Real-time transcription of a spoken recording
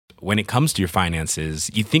When it comes to your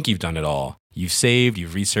finances, you think you've done it all. You've saved,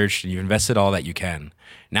 you've researched, and you've invested all that you can.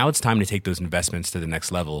 Now it's time to take those investments to the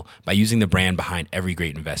next level by using the brand behind every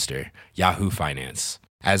great investor, Yahoo Finance.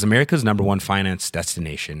 As America's #1 finance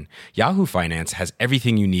destination, Yahoo Finance has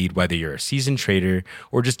everything you need, whether you're a seasoned trader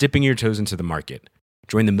or just dipping your toes into the market.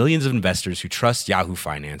 Join the millions of investors who trust Yahoo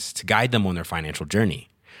Finance to guide them on their financial journey.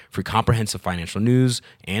 For comprehensive financial news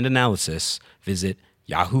and analysis, visit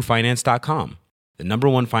yahoofinance.com, the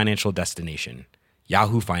 #1 financial destination,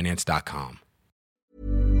 yahoofinance.com.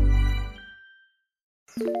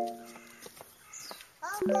 本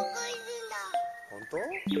当？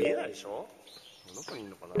見えないでしょ？どこにいる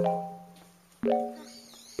のかな？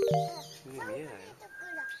見えないよ。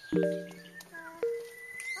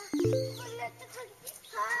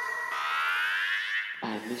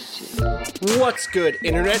 What's good,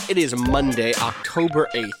 Internet? It is Monday, October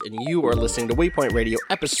 8th, and you are listening to Waypoint Radio,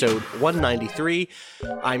 episode 193.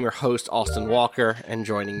 I'm your host, Austin Walker, and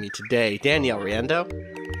joining me today, Danielle Riendo.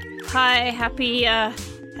 Hi, happy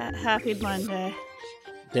Monday.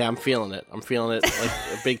 Yeah, I'm feeling it. I'm feeling it like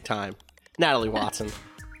a big time. Natalie Watson.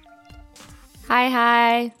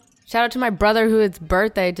 Hi. Shout out to my brother who it's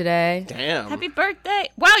birthday today. Damn. Happy birthday.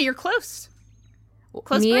 Wow, you're close.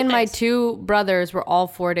 Close Me birthdays. and my two brothers were all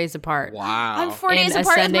 4 days apart. Wow. I'm 4 days In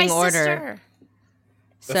apart with my ascending order. sister.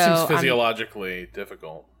 That seems physiologically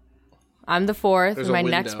difficult. I'm the 4th, There's and a my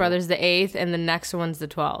next window. brother's the 8th, and the next one's the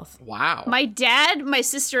 12th. Wow. My dad, my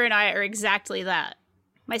sister, and I are exactly that.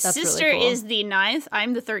 My That's sister really cool. is the 9th.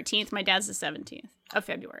 I'm the 13th. My dad's the 17th of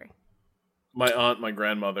February. My aunt, my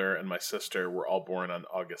grandmother, and my sister were all born on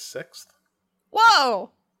August 6th.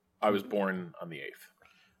 Whoa! I was born on the 8th.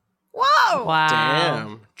 Whoa! Wow.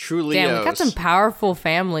 Damn. True Leos. Damn, we got some powerful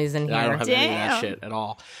families in here. I don't have any of that shit at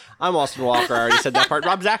all. I'm Austin Walker. I already said that part.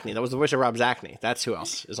 Rob Zachney. That was the wish of Rob Zachney. That's who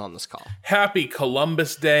else is on this call. Happy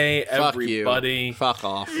Columbus Day, Fuck everybody. you. Fuck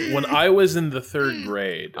off. When I was in the 3rd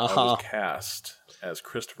grade, I Uh-huh. was cast as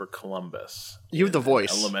Christopher Columbus. You have the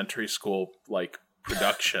voice. Elementary school,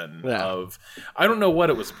 production Yeah. of, I don't know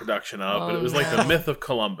what it was a production of, but it was like the myth of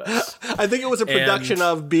Columbus. I think it was a production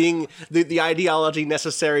of being the ideology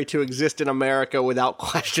necessary to exist in America without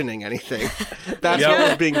questioning anything. That's Yep. what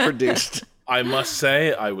was being produced. I must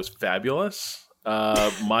say, I was fabulous.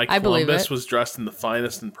 My I believe Columbus it. was dressed in the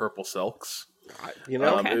finest in purple silks. You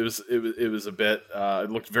know? Okay. It was a bit.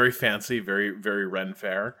 It looked very fancy, very very Ren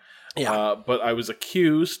Fair. Yeah. But I was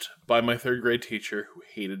accused by my 3rd grade teacher, who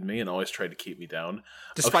hated me and always tried to keep me down,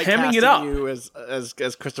 Despite of hemming casting it up. you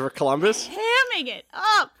as Christopher Columbus. Hamming it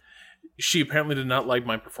up! She apparently did not like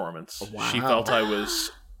my performance. Wow. She felt I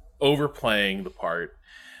was overplaying the part.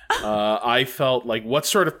 I felt like, what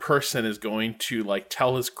sort of person is going to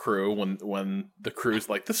tell his crew when the crew's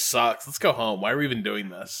like, this sucks, let's go home, why are we even doing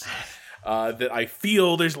this? That I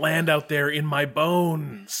feel there's land out there in my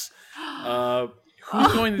bones.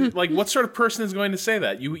 Who's going to, what sort of person is going to say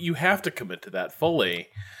that? You have to commit to that fully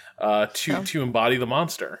to embody the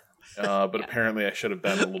monster. But apparently I should have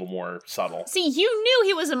been a little more subtle. See, you knew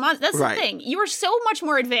he was a monster. That's Right. the thing. You were so much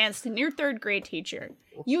more advanced than your 3rd grade teacher.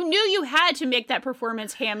 You knew you had to make that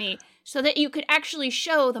performance hammy so that you could actually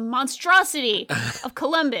show the monstrosity of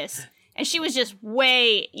Columbus. And she was just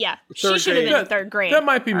she should have been in 3rd grade. That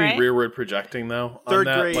might be me all right? rearward projecting, though. on 3rd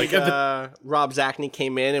that. grade, Rob Zachney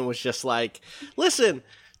came in and was just like, listen,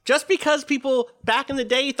 just because people back in the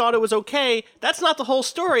day thought it was okay, that's not the whole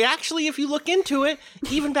story. Actually, if you look into it,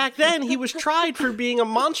 even back then, he was tried for being a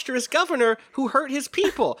monstrous governor who hurt his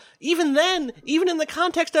people. Even then, even in the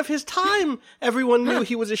context of his time, everyone knew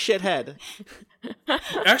he was a shithead.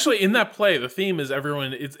 Actually, in that play, the theme is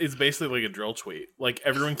everyone. It's basically like a drill tweet.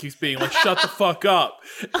 Everyone keeps being like, "Shut the fuck up,"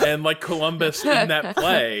 and Columbus in that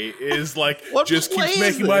play is like, What just play keeps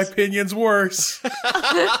is making my this? opinions worse.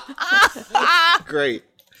 Great.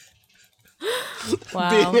 Wow.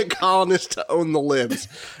 Being a colonist to own the libs.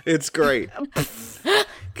 It's great.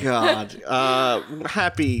 God.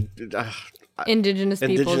 Happy Indigenous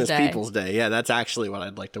Peoples Day. Yeah, that's actually what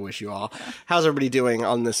I'd like to wish you all. How's everybody doing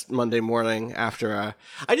on this Monday morning after...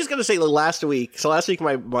 I just got to say, last week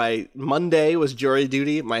my Monday was jury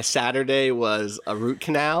duty. My Saturday was a root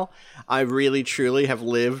canal. I really, truly have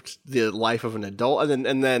lived the life of an adult.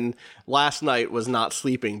 And then last night was not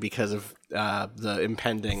sleeping because of the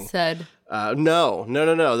impending... Said. No.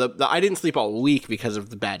 I didn't sleep all week because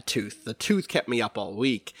of the bad tooth. The tooth kept me up all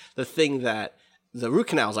week. The root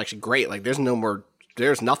canal is actually great.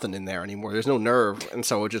 There's nothing in there anymore. There's no nerve. And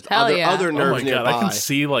so it just Hell yeah. other Oh nerves my god, nearby. I can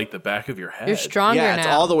see the back of your head. You're stronger Yeah, now. it's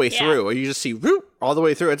all the way Yeah. through. You just see root, all the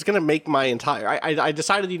way through. It's gonna make my entire. I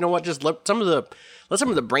decided, you know what? Just let some of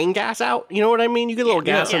the brain gas out. You know what I mean? You get a little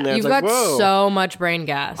gas in there. You've It's like, got whoa. so much brain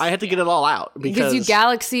gas. I had to get it all out because you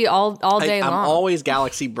galaxy all day I'm long. always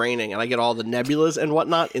galaxy braining, and I get all the nebulas and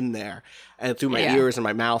whatnot in there, and through my ears and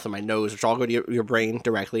my mouth and my nose, which all go to your brain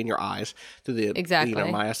directly in your eyes through the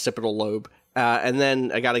my occipital lobe. And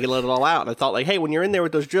then I got to get it all out. And I thought, like, hey, when you're in there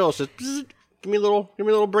with those drills, just give me a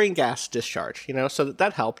little brain gas discharge, so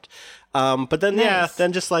that helped. But then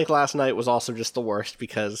then just like last night was also just the worst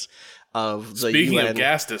because of the Speaking UN. of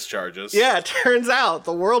gas discharges. Yeah, it turns out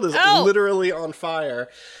the world is literally on fire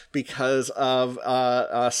because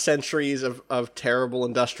of centuries of terrible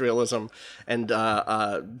industrialism and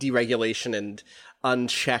deregulation and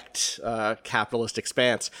unchecked capitalist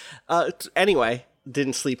expanse. Anyway,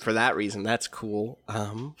 didn't sleep for that reason. That's cool.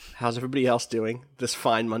 How's everybody else doing this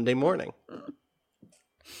fine Monday morning?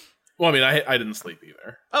 Well, I mean, I didn't sleep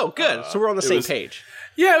either. Oh, good. So we're on the same page.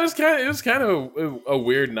 Yeah, it was kind of a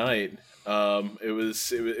weird night. It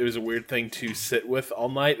was a weird thing to sit with all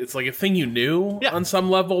night. It's like a thing you knew on some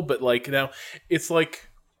level, but like now it's like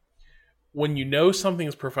when you know something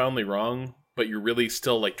is profoundly wrong, but you're really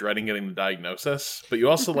still like dreading getting the diagnosis, but you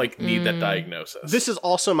also like need that diagnosis. This is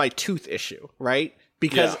also my tooth issue, right?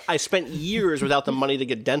 Because I spent years without the money to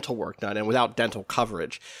get dental work done and without dental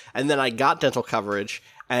coverage. And then I got dental coverage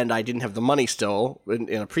and I didn't have the money still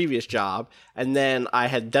in a previous job. And then I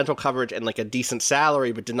had dental coverage and like a decent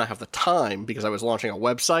salary, but did not have the time because I was launching a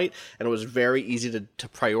website and it was very easy to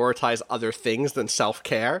prioritize other things than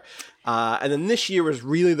self-care. And then this year was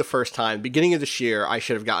really the first time, beginning of this year, I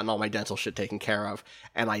should have gotten all my dental shit taken care of.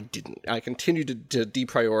 And I didn't. I continued to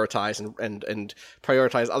deprioritize and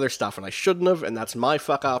prioritize other stuff, and I shouldn't have, and that's my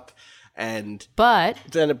fuck up. But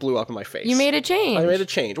then it blew up in my face. You made a change. I made a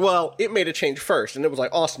change. Well, it made a change first, and it was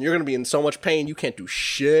like, Austin, you're going to be in so much pain, you can't do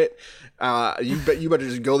shit. You better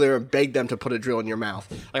just go there and beg them to put a drill in your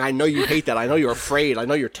mouth. Like, I know you hate that. I know you're afraid. I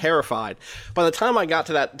know you're terrified. By the time I got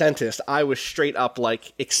to that dentist, I was straight up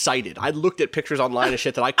like excited. I looked at pictures online and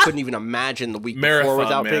shit that I couldn't even imagine the week before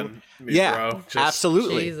without being.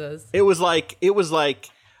 Absolutely. Jesus. It was like.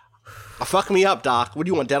 Fuck me up, doc. What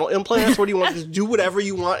do you want, dental implants? What do you want? Just do whatever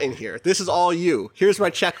you want in here. This is all you. Here's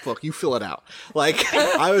my checkbook. You fill it out. Like,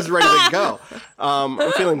 I was ready to go.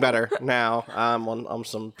 I'm feeling better now. I'm on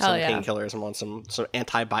some painkillers. I'm on some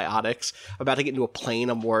antibiotics. I'm about to get into a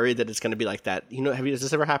plane. I'm worried that it's going to be like that. Has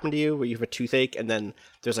this ever happened to you where you have a toothache and then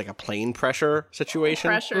there's like a plane pressure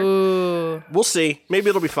situation? Ooh. We'll see. Maybe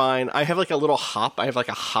it'll be fine. I have like a little hop. I have like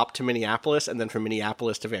a hop to Minneapolis and then from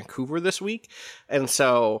Minneapolis to Vancouver this week. And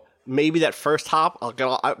so maybe that first hop,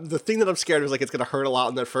 the thing that I'm scared of is like it's going to hurt a lot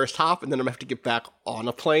on that first hop, and then I'm going to have to get back on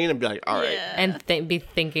a plane and be like, all right. And be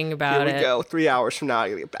thinking about it. Here we go. 3 hours from now, I'm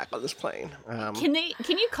going to get back on this plane. Can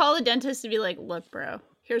you call the dentist to be like, look, bro,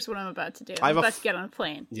 here's what I'm about to do. I'm about to get on a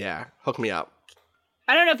plane. Yeah, hook me up.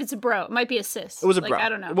 I don't know if it's a bro. It might be a sis. It was a bro. I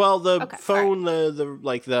don't know. Well, the phone,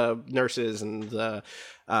 right. the nurses and the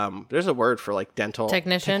there's a word for like dental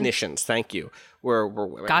technicians. Thank you. We're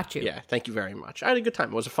got you. Yeah, thank you very much. I had a good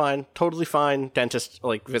time. It was totally fine dentist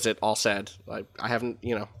visit. All said. I haven't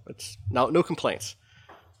it's no complaints.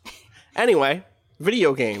 Anyway,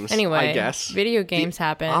 video games. I guess video games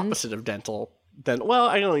happen. Opposite of dental. Well,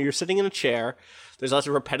 I don't know. You're sitting in a chair. There's lots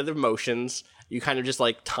of repetitive motions. You kind of just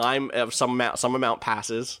like time of some amount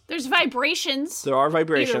passes. There's vibrations. There are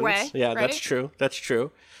vibrations. Either way, yeah, right? That's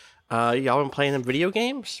true. Y'all been playing them video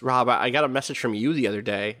games? Rob, I got a message from you the other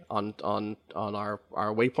day on our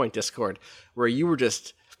Waypoint Discord where you were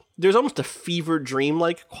just there's almost a fever dream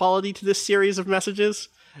like quality to this series of messages.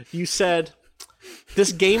 You said,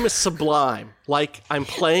 "This game is sublime. Like I'm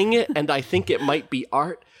playing it and I think it might be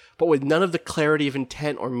art, but with none of the clarity of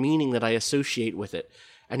intent or meaning that I associate with it.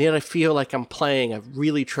 And yet I feel like I'm playing a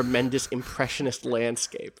really tremendous impressionist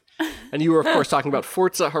landscape." And you were, of course, talking about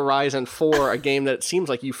Forza Horizon 4, a game that it seems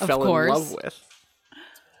like you fell in love with.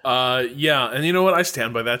 Yeah, and you know what? I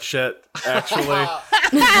stand by that shit, actually.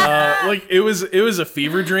 Like, it was a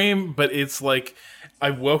fever dream, but it's like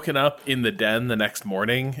I've woken up in the den the next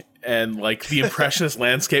morning, and like the impressionist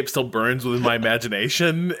landscape still burns within my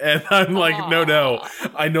imagination, and I'm like, no,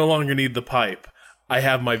 I no longer need the pipe. I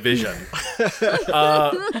have my vision.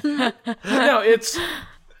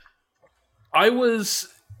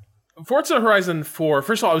 Forza Horizon 4,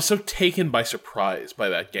 first of all, I was so taken by surprise by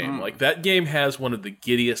that game. Like, that game has one of the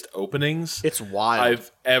giddiest openings it's wild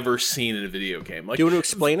I've ever seen in a video game. Like, do you want to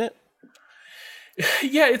explain it?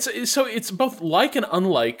 Yeah, it's both like and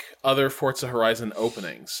unlike other Forza Horizon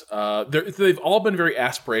openings. They've all been very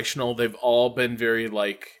aspirational. They've all been very,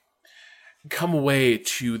 like, come away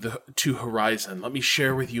to Horizon. Let me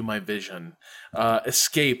share with you my vision.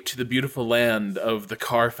 Escape to the beautiful land of the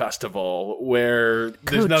car festival, where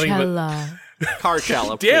there's nothing but Coachella.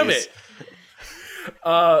 Carchella, damn please.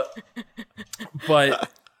 it.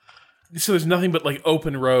 But so there's nothing but like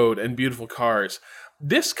open road and beautiful cars.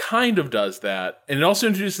 This kind of does that, and it also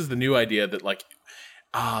introduces the new idea that like,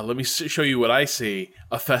 let me show you what I see: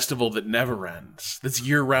 a festival that never ends, that's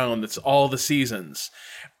year round, that's all the seasons,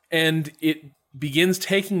 and it begins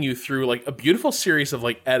taking you through like a beautiful series of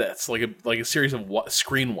like edits, like a series of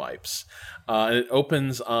screen wipes, and it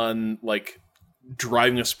opens on like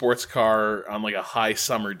driving a sports car on like a high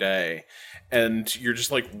summer day, and you're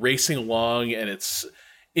just like racing along, and it's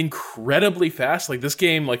incredibly fast. Like this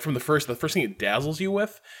game, like from the first thing it dazzles you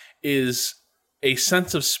with is a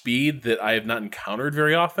sense of speed that I have not encountered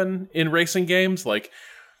very often in racing games. Like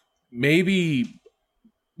maybe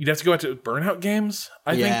you'd have to go out to Burnout games,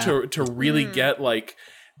 I think, to really get like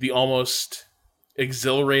the almost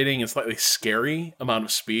exhilarating and slightly scary amount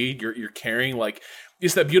of speed you're carrying. Like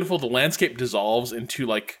it's that beautiful, the landscape dissolves into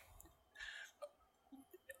like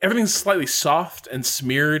everything's slightly soft and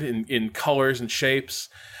smeared in colors and shapes.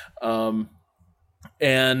 And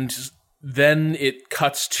then it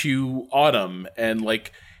cuts to autumn, and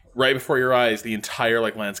like right before your eyes, the entire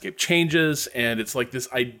like landscape changes, and it's like this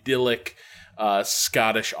idyllic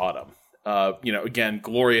Scottish autumn. Again,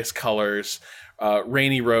 glorious colors,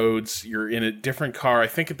 rainy roads. You're in a different car. I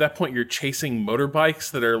think at that point you're chasing motorbikes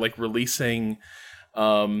that are like releasing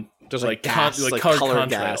There's like gas, like colored color contrails.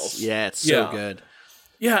 gas. Yeah, it's so good.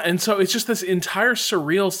 Yeah, and so it's just this entire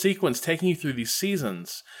surreal sequence taking you through these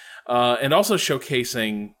seasons, and also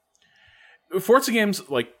showcasing Forza games.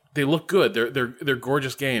 Like they look good; they're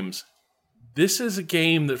gorgeous games. This is a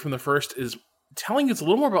game that from the first is telling you it's a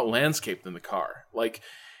little more about landscape than the car. Like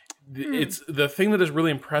it's the thing that is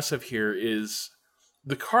really impressive here is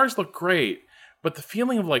the cars look great, but the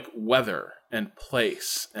feeling of like weather and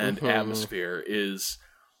place and atmosphere is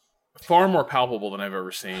far more palpable than I've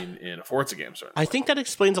ever seen in a Forza game, certainly. I think that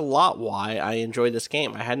explains a lot why I enjoy this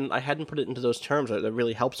game. I hadn't put it into those terms. That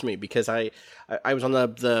really helps me because I was on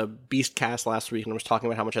the Beastcast last week and I was talking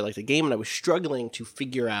about how much I like the game, and I was struggling to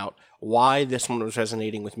figure out why this one was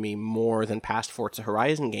resonating with me more than past Forza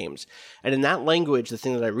Horizon games. And in that language, the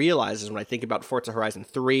thing that I realize is when I think about Forza Horizon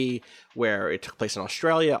 3, where it took place in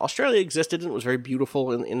Australia existed and it was very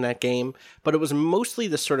beautiful in that game, but it was mostly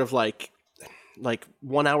this sort of like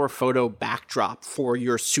 1 hour photo backdrop for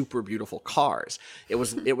your super beautiful cars. It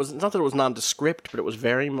was not that it was nondescript, but it was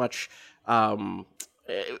very much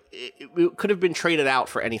it could have been traded out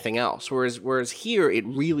for anything else. Whereas here it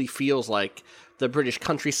really feels like the British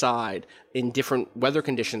countryside in different weather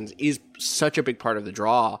conditions is such a big part of the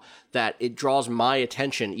draw that it draws my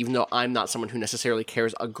attention, even though I'm not someone who necessarily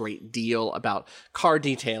cares a great deal about car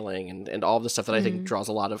detailing and all the stuff that I think draws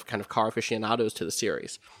a lot of kind of car aficionados to the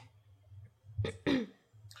series.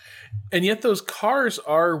 And yet those cars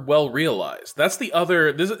are well realized. That's the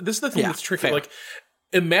other. This is the thing that's tricky. Fair. Like,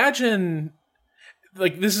 imagine,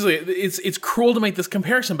 like this is it's cruel to make this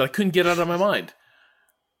comparison, but I couldn't get it out of my mind.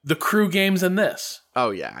 The Crew games and this. Oh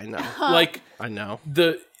yeah, I know. Like I know.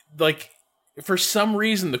 For some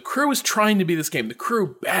reason, the Crew is trying to be this game. The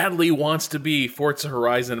Crew badly wants to be Forza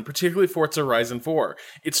Horizon, and particularly Forza Horizon 4.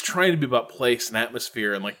 It's trying to be about place and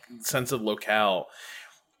atmosphere and like sense of locale.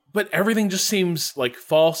 But everything just seems like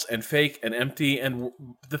false and fake and empty. And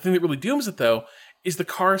the thing that really dooms it, though, is the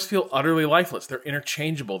cars feel utterly lifeless. They're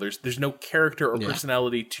interchangeable. There's no character or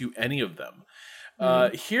personality to any of them.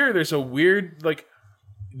 Here, there's a weird, like,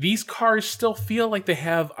 these cars still feel like they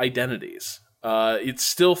have identities. It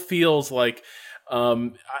still feels like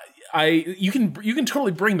you can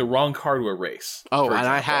totally bring the wrong car to a race. Oh, and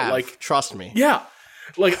example. I have. Like, trust me. yeah,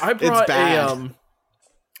 like I brought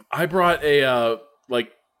a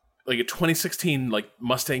 2016 like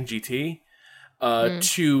Mustang GT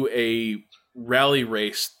to a rally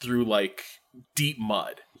race through like deep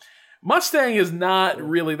mud. Mustang is not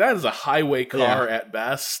really, that is a highway car at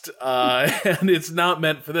best, and it's not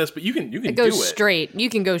meant for this. But you can do it. It goes straight. You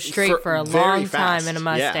can go straight for a long time in a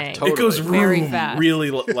Mustang. Yeah, totally. It goes very fast. really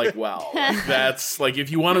like well. That's like if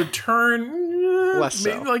you want to turn, Less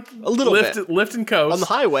maybe so. like A little bit. lift and coast On the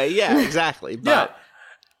highway, yeah, exactly. But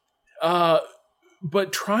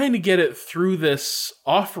But trying to get it through this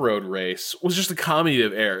off-road race was just a comedy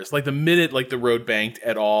of errors. Like the minute like the road banked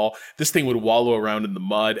at all, this thing would wallow around in the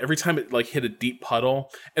mud. Every time it like hit a deep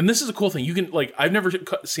puddle. And this is a cool thing. You can like, I've never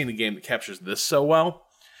seen a game that captures this so well.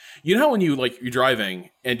 You know how when you're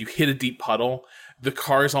driving and you hit a deep puddle, the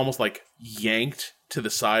car is almost like yanked to the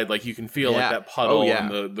side. Like you can feel like that puddle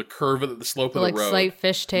and the curve of the slope of the road. Like slight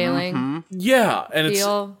fishtailing. Yeah, and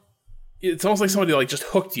feel. it's almost like somebody like just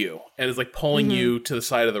hooked you and is like pulling you to the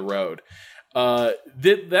side of the road.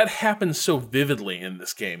 That happens so vividly in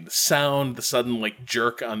this game. The sound, the sudden like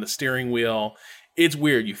jerk on the steering wheel. It's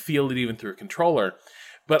weird. You feel it even through a controller.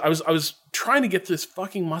 But I was trying to get this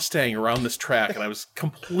fucking Mustang around this track, and I was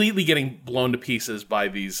completely getting blown to pieces by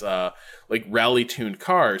these like rally tuned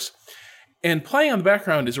cars. And playing on the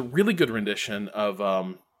background is a really good rendition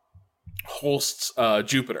of Holst's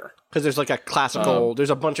Jupiter. Because there's like a classical, there's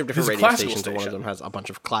a bunch of different radio stations, and one of them has a bunch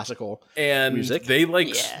of classical music. They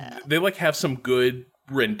like have some good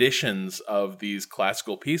renditions of these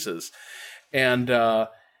classical pieces. And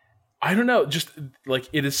I don't know, just like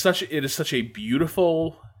it is such a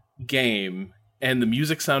beautiful game, and the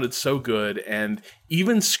music sounded so good, and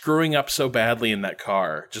even screwing up so badly in that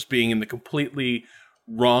car, just being in the completely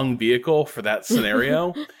wrong vehicle for that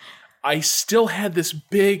scenario, I still had this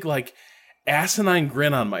big like asinine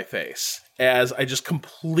grin on my face as I just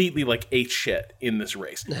completely like ate shit in this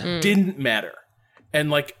race. Didn't matter. And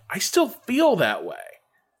like I still feel that way.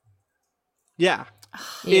 Yeah.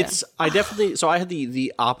 I had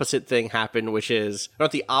the opposite thing happen, which is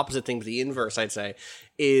not the opposite thing, but the inverse, I'd say,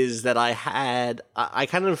 is that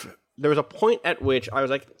there was a point at which I was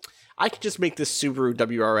like, I could just make this Subaru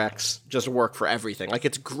WRX just work for everything. Like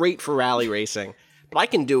it's great for rally racing, but I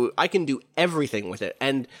can do everything with it.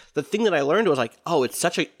 And the thing that I learned was like, oh, it's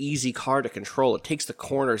such an easy car to control. It takes the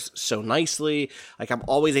corners so nicely. Like I'm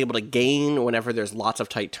always able to gain whenever there's lots of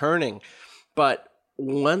tight turning. But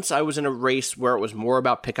once I was in a race where it was more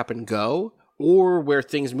about pick up and go, or where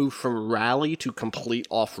things moved from rally to complete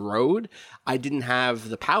off-road, I didn't have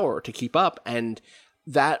the power to keep up. And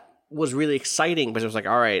that was really exciting because it was like,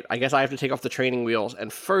 all right, I guess I have to take off the training wheels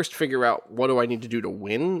and first figure out what do I need to do to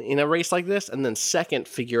win in a race like this. And then second,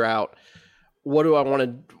 figure out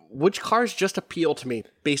which cars just appeal to me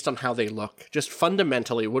based on how they look. Just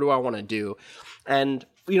fundamentally, what do I want to do? And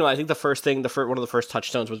I think one of the first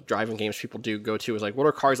touchstones with driving games people go to is like, what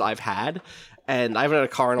are cars I've had? And I haven't had a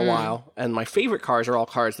car in a while. And my favorite cars are all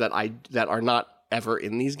cars that are not ever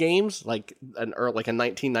in these games, like a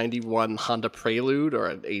 1991 Honda Prelude or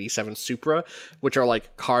an 87 Supra, which are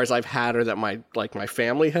like cars I've had or that my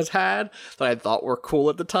family has had that I thought were cool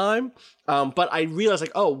at the time. But I realized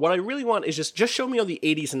like, oh, what I really want is just show me all the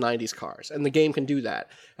 80s and 90s cars, and the game can do that.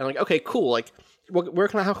 And I'm like, okay, cool. Like,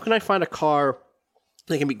 how can I find a car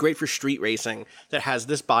that can be great for street racing that has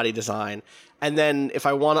this body design? And then if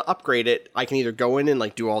I want to upgrade it, I can either go in and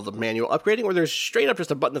like do all the manual upgrading, or there's straight up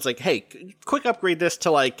just a button that's like, hey, quick upgrade this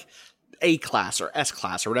to like A class or S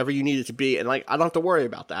class or whatever you need it to be. And like, I don't have to worry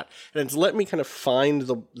about that. And it's let me kind of find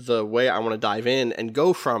the way I want to dive in and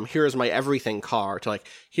go from here's my everything car to like,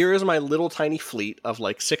 here is my little tiny fleet of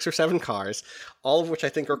like 6 or 7 cars, all of which I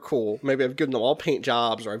think are cool. Maybe I've given them all paint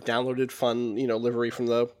jobs, or I've downloaded fun, livery from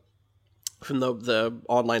the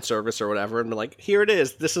online service or whatever, and be like, here it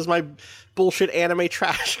is. This is my bullshit anime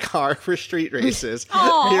trash car for street races.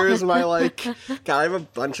 Here's my God, I have a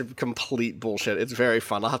bunch of complete bullshit. It's very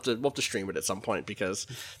fun. we'll have to stream it at some point because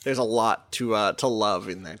there's a lot to love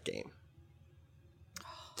in that game.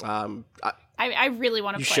 I really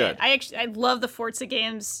want to play it. I love the Forza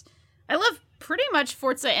games. I love pretty much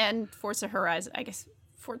Forza and Forza Horizon. I guess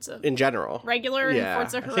Forza in general, regular and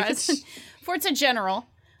Forza Horizon. Forza General.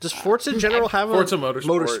 Does Forza in general have Forza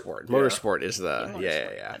Motorsport? Motorsport is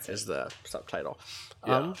is the subtitle.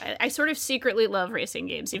 Yeah. I sort of secretly love racing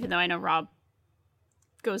games, even though I know Rob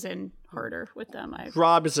goes in harder with them.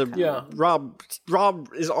 Rob is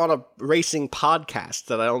on a racing podcast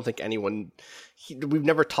that I don't think we've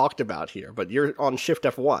never talked about here. But you're on Shift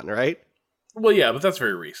F1, right? Well, yeah, but that's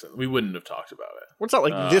very recent. We wouldn't have talked about it. Well, it's not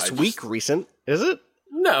like this week recent, is it?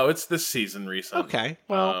 No, it's this season recent. Okay,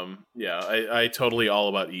 well, I totally all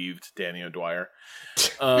about Eve Danny O'Dwyer.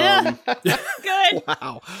 Good.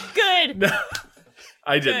 Wow. Good. No,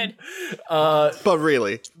 I didn't. But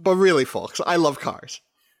really, folks, I love cars.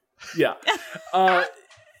 Yeah.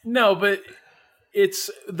 No, but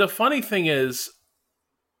the funny thing is,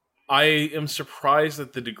 I am surprised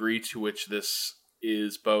at the degree to which this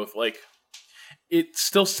is both like, it's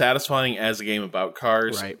still satisfying as a game about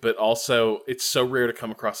cars, right, but also it's so rare to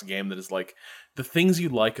come across a game that is like the things you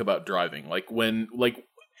like about driving. Like when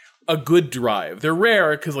a good drive, they're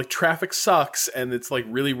rare because like traffic sucks, and it's like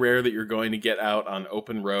really rare that you're going to get out on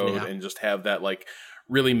open road and just have that like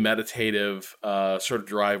really meditative sort of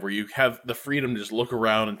drive where you have the freedom to just look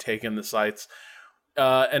around and take in the sights.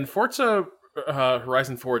 And Forza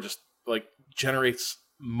Horizon 4 just like generates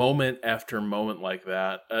moment after moment like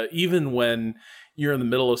that, even when you're in the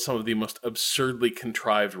middle of some of the most absurdly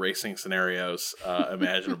contrived racing scenarios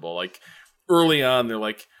imaginable. Like early on, they're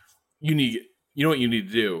like, you know what you need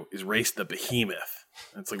to do is race the behemoth.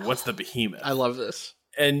 And it's like, what's the behemoth? I love this.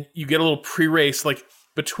 And you get a little pre-race, like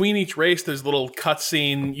between each race, there's a little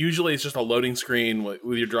cutscene. Usually it's just a loading screen with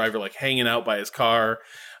your driver like hanging out by his car,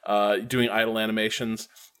 doing idle animations.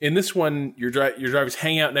 In this one, your driver's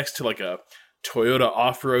hanging out next to like a Toyota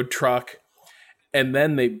off-road truck, and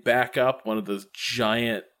then they back up one of those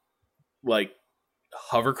giant like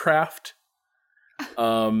hovercraft.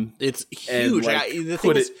 It's huge. Like, The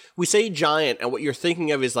thing is, we say giant, and what you're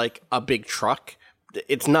thinking of is like a big truck.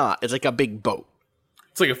 It's not. It's like a big boat.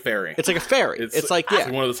 It's like a ferry. It's like a ferry. It's like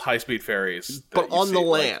one of those high-speed ferries, but on the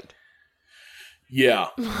land. Like, yeah,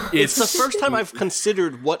 it's the first time I've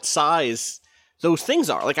considered what size those things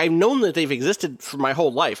are. Like, I've known that they've existed for my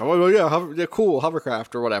whole life. I'm like, oh yeah, they're cool,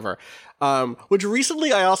 hovercraft or whatever. Which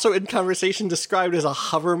recently I also in conversation described as a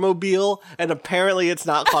hovermobile, and apparently it's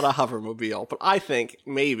not called a hovermobile. But I think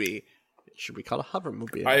maybe it should be called a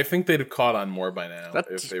hovermobile. I think they'd have caught on more by now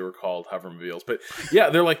if they were called hovermobiles. But yeah,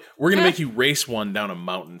 they're like, we're gonna make you race one down a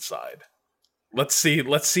mountainside. Let's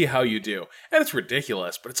see how you do. And it's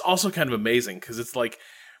ridiculous, but it's also kind of amazing because it's like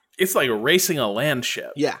racing a land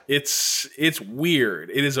ship. Yeah. It's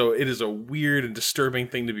weird. It is a weird and disturbing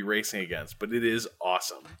thing to be racing against, but it is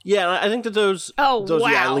awesome. Yeah, I think that those wow.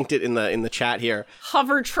 Yeah, I linked it in the chat here.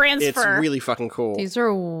 Hover transfer. It's really fucking cool. These are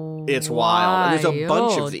It's wild. And there's a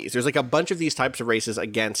bunch of these. There's like a bunch of these types of races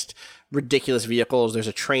against ridiculous vehicles. There's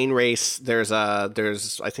a train race. I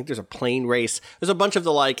think there's a plane race. There's a bunch of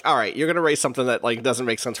the like, all right, you're going to race something that like doesn't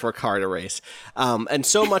make sense for a car to race. And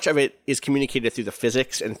so much of it is communicated through the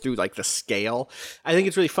physics and through like the scale. I think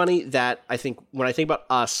it's really funny that I think when I think about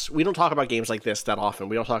us, we don't talk about games like this that often.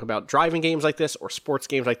 We don't talk about driving games like this or sports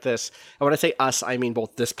games like this. And when I say us, I mean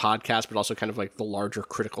both this podcast, but also kind of like the larger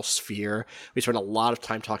critical sphere. We spend a lot of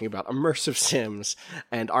time talking about immersive sims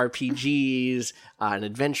and RPGs and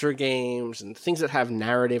adventure games and things that have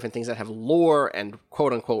narrative and things that have lore and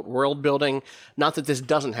quote unquote world building. Not that this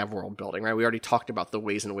doesn't have world building, right? We already talked about the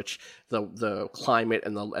ways in which the climate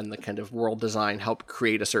and the kind of world design help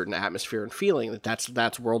create a certain atmosphere and feeling.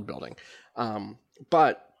 That's world building.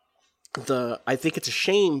 But I think it's a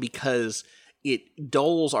shame because it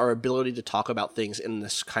dulls our ability to talk about things in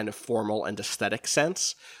this kind of formal and aesthetic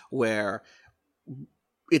sense where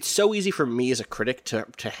it's so easy for me as a critic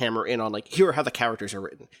to hammer in on like, here are how the characters are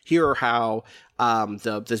written. Here are how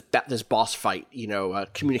this boss fight,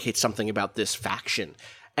 communicates something about this faction.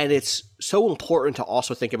 And it's so important to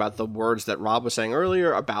also think about the words that Rob was saying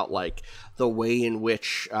earlier about like the way in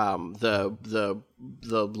which the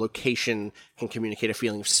location can communicate a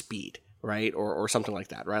feeling of speed, right? Or something like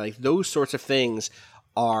that, right? Like those sorts of things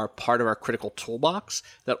are part of our critical toolbox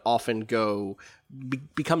that often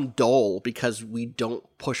become dull because we don't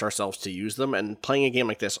push ourselves to use them. And playing a game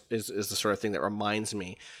like this is the sort of thing that reminds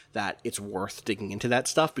me that it's worth digging into that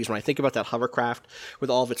stuff. Because when I think about that hovercraft with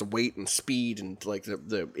all of its weight and speed and like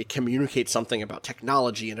it communicates something about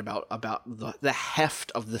technology and about the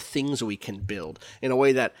heft of the things we can build in a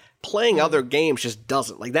way that playing other games just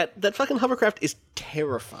doesn't. Like that fucking hovercraft is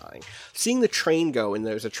terrifying. Seeing the train go, and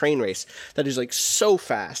there's a train race that is like so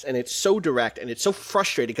fast and it's so direct and it's so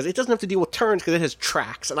frustrating because it doesn't have to deal with turns because it has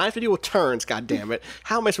tracks and I have to deal with turns. God damn it!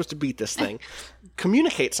 How am I supposed to beat this thing?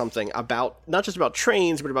 Communicate something about not just about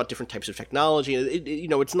trains but about different types of technology.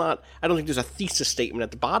 It's not. I don't think there's a thesis statement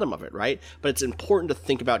at the bottom of it, right? But it's important to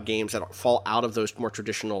think about games that fall out of those more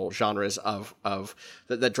traditional genres of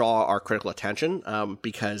that draw our critical attention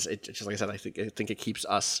because it just like I said, I think it keeps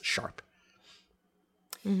us sharp.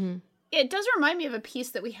 Mm-hmm. It does remind me of a piece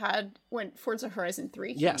that we had when Forza Horizon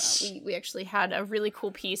 3 came out. We actually had a really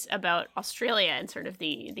cool piece about Australia and sort of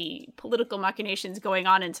the political machinations going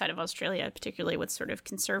on inside of Australia, particularly with sort of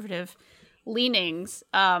conservative leanings.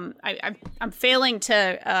 I'm failing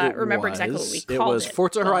to remember exactly what we called it.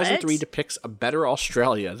 Forza Horizon 3 depicts a better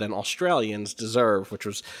Australia than Australians deserve, which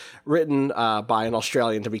was written by an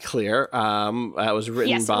Australian, to be clear. It was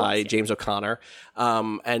written by James O'Connor.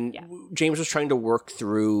 James was trying to work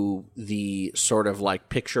through the sort of like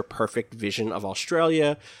picture perfect vision of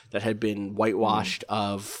Australia that had been whitewashed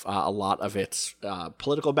of a lot of its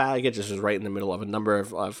political baggage. This was right in the middle of a number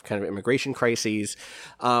of kind of immigration crises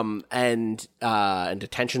and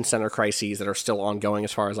detention center crises that are still ongoing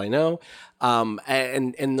as far as I know.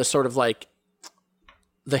 And the sort of like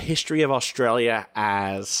the history of Australia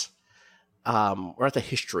as or not the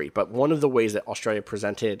history, but one of the ways that Australia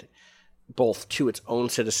presented both to its own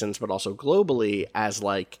citizens but also globally as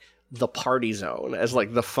like the party zone as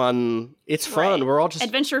like the fun. It's fun. Right. We're all just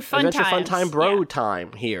adventure fun time, bro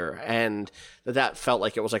time here, and that felt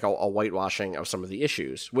like it was like a whitewashing of some of the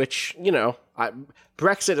issues. Which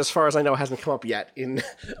Brexit, as far as I know, hasn't come up yet in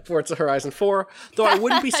Forza Horizon 4. Though I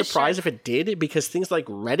wouldn't be surprised if it did, because things like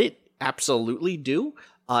Reddit absolutely do.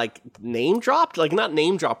 Like name dropped, like not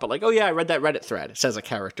name dropped, but like, oh yeah, I read that Reddit thread, says a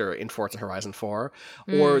character in Forza Horizon 4.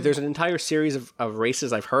 Or there's an entire series of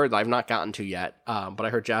races I've heard that I've not gotten to yet, but I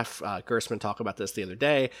heard Jeff Gersman talk about this the other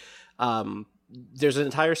day. There's an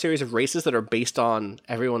entire series of races that are based on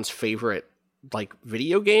everyone's favorite like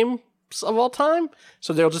video games of all time.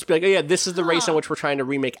 So they'll just be like, oh yeah, this is the race in which we're trying to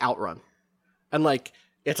remake Outrun. And like,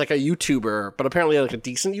 it's like a YouTuber, but apparently like a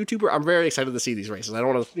decent YouTuber. I'm very excited to see these races. I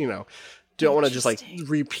don't want to, don't want to just like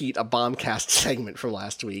repeat a Bombcast segment from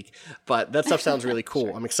last week, but that stuff sounds really cool.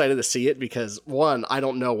 Sure. I'm excited to see it because one, I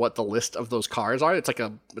don't know what the list of those cars are. It's like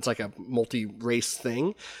a multi-race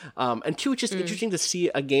thing. And two, it's just interesting to see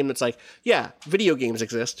a game that's like, yeah, video games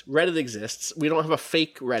exist. Reddit exists. We don't have a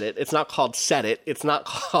fake Reddit. It's not called Set It. It's not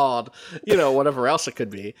called, whatever else it could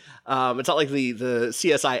be. It's not like the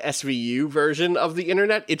CSI SVU version of the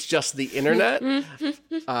internet. It's just the internet. And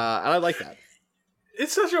I like that.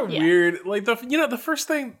 It's such a weird, like, the first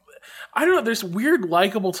thing, I don't know, there's weird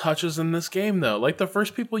likable touches in this game, though. Like, the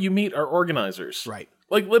first people you meet are organizers. Right.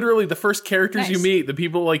 Like, literally, the first characters you meet, the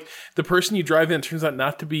people, like, the person you drive in turns out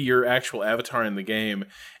not to be your actual avatar in the game.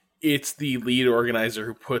 It's the lead organizer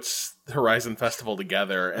who puts the Horizon Festival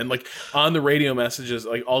together. And, like, on the radio messages,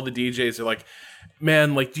 like, all the DJs are like,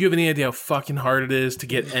 man, like, do you have any idea how fucking hard it is to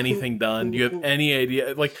get anything done? Do you have any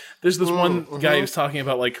idea? Like, there's this one guy who's talking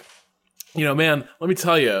about, like, man, let me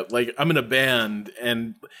tell you, like, I'm in a band,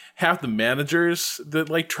 and half the managers that,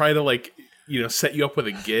 like, try to, like, set you up with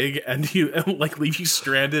a gig and like, leave you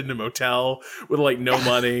stranded in a motel with, like, no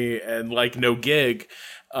money and, like, no gig.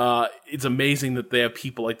 It's amazing that they have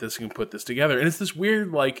people like this who can put this together. And it's this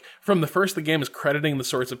weird, like, from the first, the game is crediting the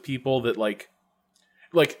sorts of people that, like,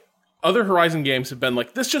 other Horizon games have been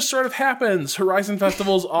like, this just sort of happens. Horizon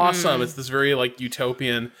Festival's awesome. It's this very, like,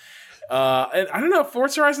 utopian... and I don't know,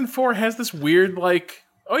 Forza Horizon 4 has this weird, like,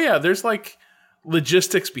 oh yeah, there's like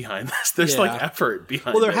logistics behind this. There's like effort behind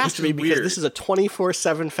it. Well, there has to be, because this is a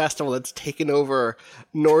 24/7 festival that's taken over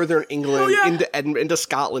northern England into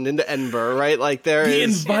Scotland, into Edinburgh, right? Like there the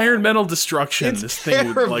is environmental destruction this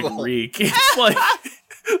thing would like wreak. It's like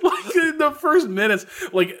in the first minutes,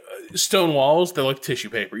 like stone walls, they're like tissue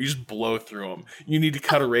paper. You just blow through them. You need to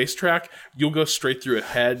cut a racetrack, you'll go straight through a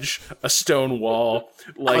hedge, a stone wall,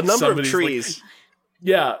 like a number of trees.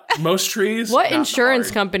 Most trees. What insurance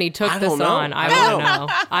company took this on? I want to know.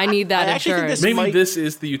 I need that insurance. Maybe this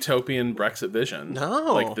is the utopian Brexit vision.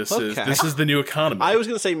 No, like this is the new economy. I was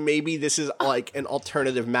going to say maybe this is like an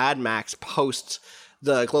alternative Mad Max post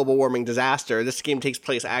the global warming disaster. This game takes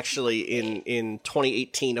place actually in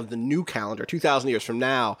 2018 of the new calendar, 2,000 years from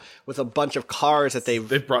now, with a bunch of cars that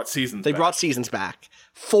they've brought seasons. They brought seasons back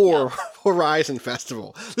for Horizon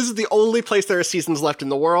Festival. This is the only place there are seasons left in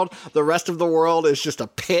the world. The rest of the world is just a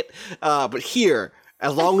pit. But here,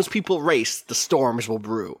 as long as people race, the storms will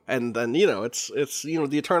brew, and then it's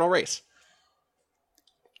the eternal race.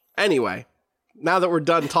 Anyway. Now that we're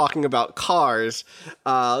done talking about cars,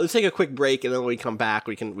 let's take a quick break, and then when we come back,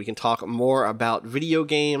 we can talk more about video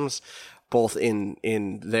games, both in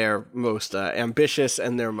their most ambitious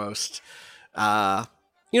and their most. I'm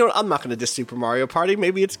not going to diss Super Mario Party.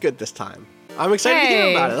 Maybe it's good this time. I'm excited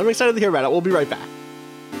to hear about it. We'll be right back.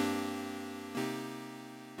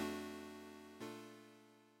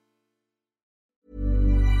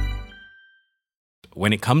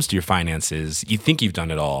 When it comes to your finances, you think you've done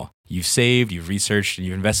it all. You've saved, you've researched, and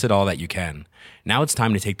you've invested all that you can. Now it's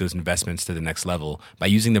time to take those investments to the next level by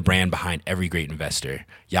using the brand behind every great investor,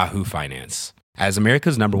 Yahoo Finance. As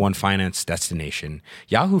America's #1 finance destination,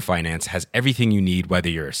 Yahoo Finance has everything you need, whether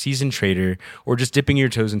you're a seasoned trader or just dipping your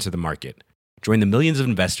toes into the market. Join the millions of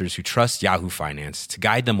investors who trust Yahoo Finance to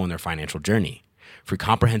guide them on their financial journey. For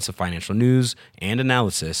comprehensive financial news and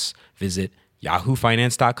analysis, visit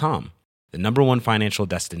yahoofinance.com. The #1 financial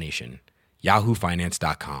destination,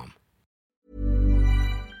 yahoofinance.com.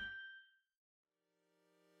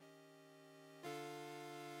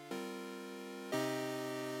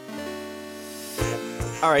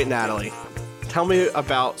 All right, Natalie, tell me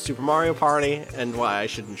about Super Mario Party and why I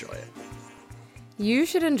should enjoy it. You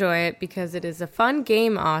should enjoy it because it is a fun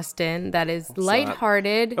game, Austin, that is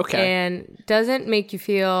lighthearted and doesn't make you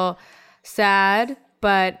feel sad,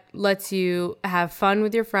 but lets you have fun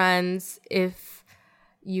with your friends if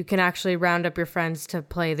you can actually round up your friends to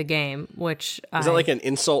play the game, which is that like an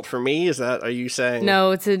insult for me? Are you saying?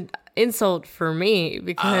 No, insult for me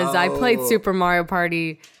because I played Super Mario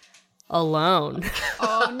Party alone.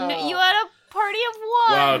 Oh no, you had a party of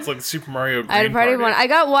one. Wow, it's like the Super Mario. I had a party of one. I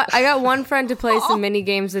got one friend to play some mini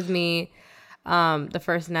games with me the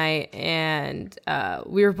first night, and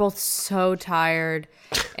we were both so tired.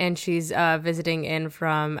 And she's visiting in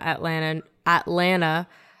from Atlanta.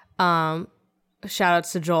 Shout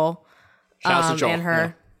outs to Joel. And her.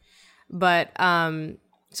 Yeah. But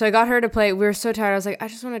so I got her to play. We were so tired. I was like, I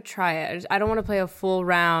just want to try it. I don't want to play a full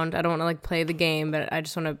round. I don't want to like play the game, but I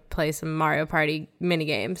just want to play some Mario Party mini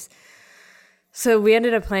games. So we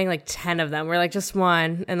ended up playing like 10 of them. We're like just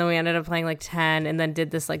one, and then we ended up playing like 10, and then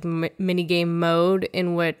did this like mini game mode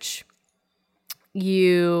in which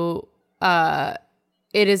you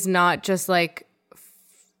it is not just like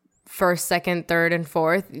first, second, third, and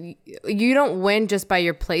fourth. You don't win just by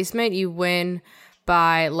your placement. You win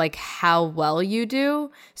by like how well you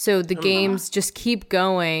do. So the games just keep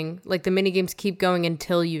going, like the mini games keep going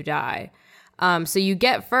until you die. So you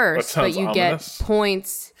get first, but you get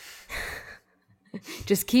points.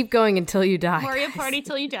 Just keep going until you die. Mario Party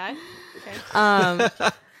till you die. Okay.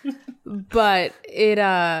 But it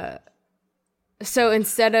so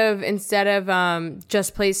instead of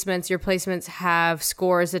just placements, your placements have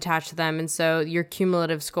scores attached to them, and so your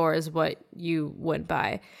cumulative score is what you went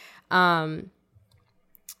by.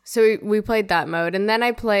 So we played that mode, and then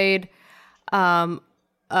I played a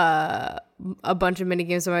bunch of mini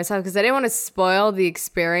games by myself because I didn't want to spoil the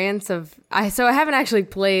experience of. So I haven't actually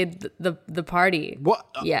played the party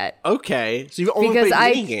yet. Okay, so you've only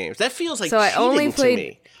played mini games. That feels like cheating to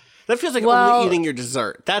me. That feels like only eating your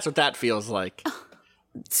dessert. That's what that feels like.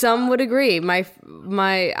 Some would agree.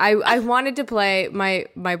 I wanted to play. My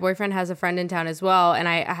boyfriend has a friend in town as well, and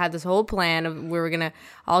I had this whole plan of we were gonna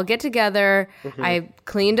all get together. Mm-hmm. I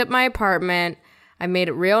cleaned up my apartment. I made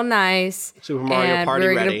it real nice. Super Mario Party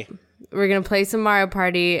ready. We're gonna play some Mario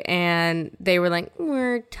Party, and they were like,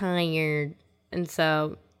 "We're tired," and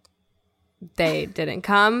so they didn't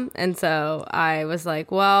come. And so I was like,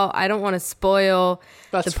 well, I don't want to spoil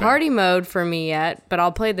the party mode for me yet, but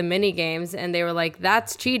I'll play the mini games. And they were like,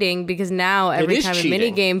 that's cheating, because now every time a mini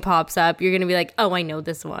game pops up, you're gonna be like, oh, I know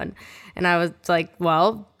this one. And I was like,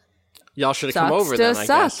 well, y'all should have come over then, I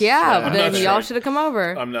guess. Yeah, then y'all should have come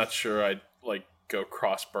over. I'm not sure I'd like go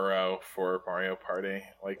cross borough for Mario Party,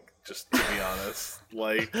 like, just to be honest,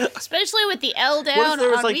 like, especially with the L down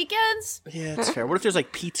on weekends. Yeah, it's fair. What if there's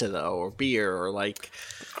like pizza though, or beer, or like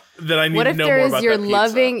that I need to know more about? What if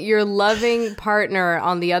there's your loving partner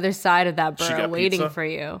on the other side of that borough waiting for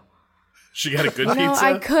you? She got a good pizza. No,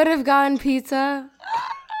 I could have gotten pizza.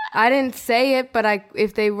 I didn't say it, but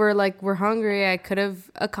if they were hungry, I could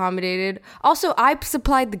have accommodated. Also, I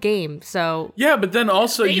supplied the game, so yeah. But then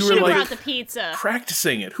also you were like brought the pizza.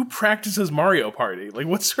 Practicing it. Who practices Mario Party? Like,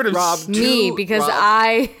 what sort of me? Because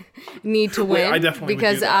I need to win. I definitely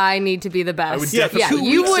because would do that. I need to be the best. I would definitely.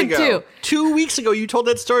 You would too. 2 weeks ago, you told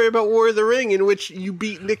that story about War of the Ring in which you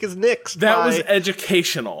beat Nick as Nix. That was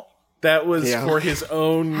educational. That was for his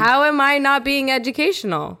own. How am I not being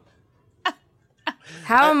educational?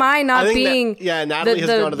 How am I not being? Natalie has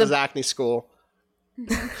gone to the Zachney school.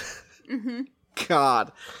 Mm-hmm.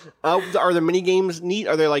 God, are the mini games neat?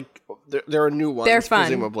 Are they like there are new ones? They're fun.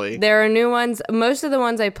 Presumably, there are new ones. Most of the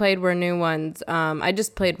ones I played were new ones. I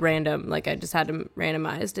just played random, like I just had them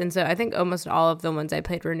randomized, and so I think almost all of the ones I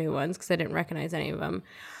played were new ones because I didn't recognize any of them.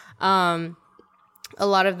 A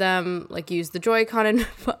lot of them like use the Joy-Con. And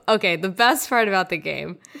okay, the best part about the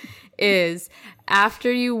game is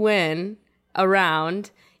after you win a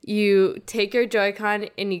round, you take your Joy-Con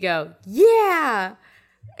and you go, yeah!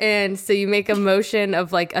 And so you make a motion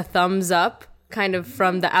of like a thumbs up kind of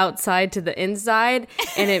from the outside to the inside,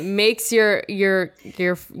 and it makes you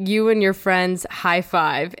and your friends high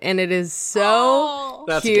five, and it is so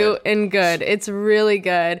cute and good. It's really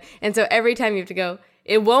good. And so every time you have to go,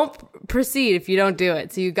 it won't proceed if you don't do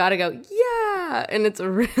it. So you got to go, yeah! And it's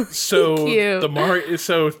really cute.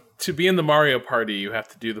 So to be in the Mario Party, you have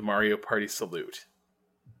to do the Mario Party salute.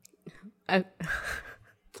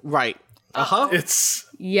 Right. It's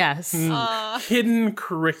hidden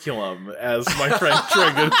curriculum, as my friend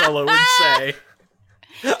Troy Goodfellow would say.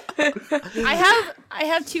 I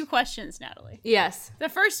have two questions, Natalie. Yes. The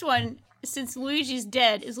first one, since Luigi's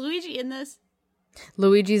dead, is Luigi in this?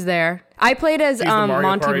 Luigi's there. I played as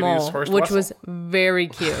Monty Mole, which was very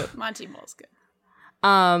cute. Monty Mole's good.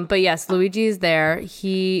 But yes, Luigi is there.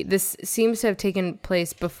 This seems to have taken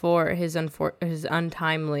place before his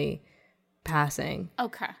untimely passing.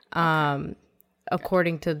 Okay.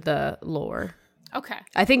 According to the lore. Okay.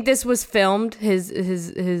 I think this was filmed. His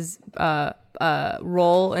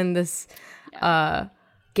role in this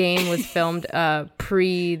game was filmed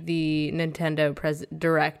pre the Nintendo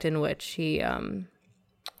Direct in which he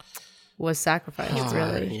was sacrificed.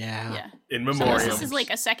 Really, Yeah. In So memoriam. this is like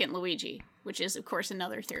a second Luigi, which is of course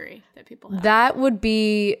another theory that people have. that would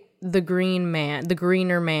be the Green Man, the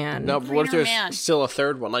Greener Man. No, but what if Greener there's Man. still a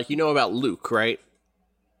third one? Like, you know about Luke, right?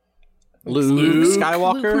 Luke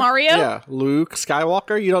Skywalker? Luke Mario? Yeah, Luke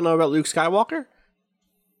Skywalker. You don't know about Luke Skywalker?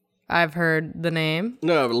 I've heard the name.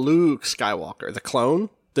 No, Luke Skywalker, the clone,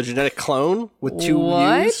 the genetic clone with two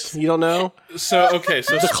What? U's. You don't know? So okay,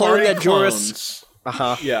 so The clone Sparty that clones.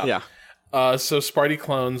 Yeah. So Sparty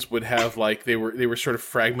clones would have like they were sort of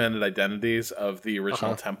fragmented identities of the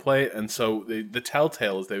original template, and so the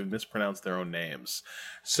telltale is they would mispronounce their own names.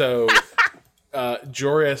 So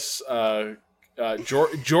Joris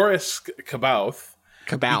Kabouth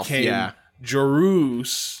Kabouth, became yeah.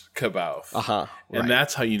 Jorus Kabouth, Right. and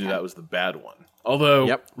that's how you knew that was the bad one. Although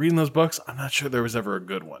Yep. reading those books, I'm not sure there was ever a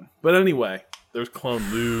good one. But anyway, there's clone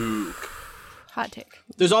Luke. Hot take.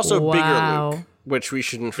 There's also Wow. Bigger Luke, which we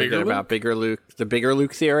shouldn't forget Bigger about. Bigger Luke, the Bigger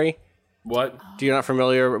Luke theory. What? Do you not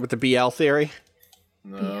familiar with the BL theory?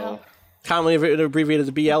 No. Commonly abbreviated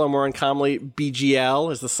as BL, or more uncommonly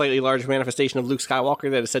BGL, is the slightly larger manifestation of Luke Skywalker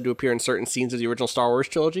that is said to appear in certain scenes of the original Star Wars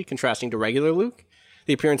trilogy, contrasting to regular Luke.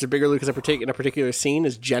 The appearance of Bigger Luke in a particular scene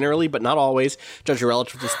is generally, but not always, judged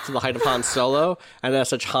relative to the height of Han Solo, and as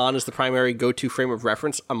such, Han is the primary go-to frame of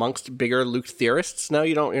reference amongst Bigger Luke theorists. No,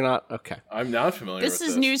 you're not? Okay. I'm not familiar with This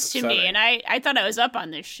is news to me, and I thought I was up on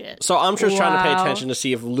this shit. So I'm just trying to pay Wow. attention to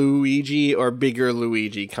see if Luigi or Bigger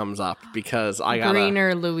Luigi comes up, because I got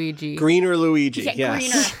Greener Luigi. Greener Luigi, Yeah,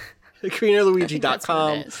 yes. That's GreenerLuigi.com.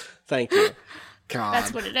 what it is. Thank you. God.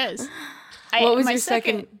 That's what it is. What was my your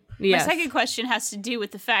second? Yes. My second question has to do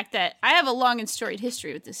with the fact that I have a long and storied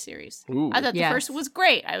history with this series. I thought the Yes. first one was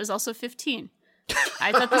great. I was also 15.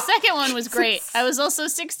 I thought the second one was great. I was also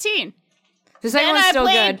 16. The second Then one's I still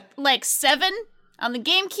played good. like 7 on the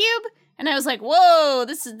GameCube, and I was like, "Whoa,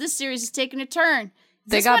 this series is taking a turn."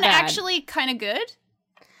 They This got one bad. actually kind of good.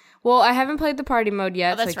 Well, I haven't played the party mode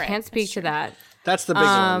yet, so I that's right. can't speak That's to true. that. That's the big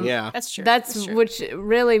one, yeah. That's true. That's true. which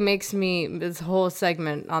really makes me this whole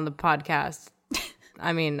segment on the podcast.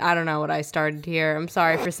 I mean, I don't know what I started here. I'm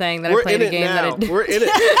sorry for saying that We're I played in a it game now. that I We're in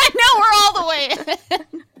it. No, we're all the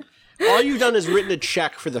way. All you've done is written a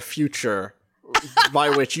check for the future by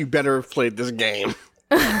which you better have played this game.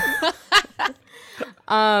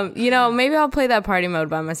 maybe I'll play that party mode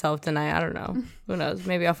by myself tonight. I don't know. Who knows?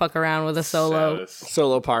 Maybe I'll fuck around with a solo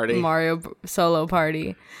Solo party. Mario solo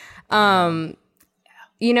party. The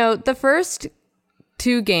first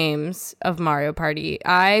 2 games of Mario Party,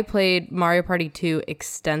 I played Mario Party 2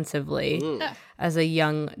 extensively as a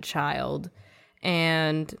young child.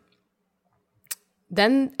 And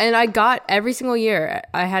I got every single year.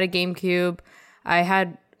 I had a GameCube. I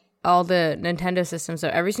had all the Nintendo systems. So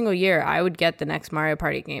every single year I would get the next Mario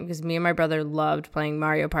Party game because me and my brother loved playing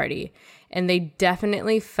Mario Party. And they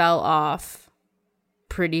definitely fell off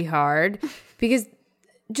pretty hard because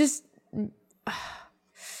just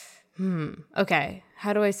okay,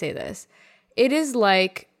 how do I say this? It is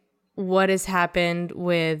like what has happened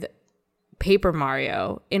with Paper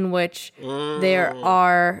Mario, in which there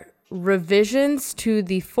are revisions to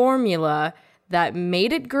the formula that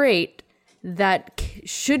made it great that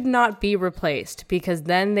should not be replaced because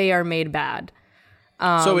then they are made bad.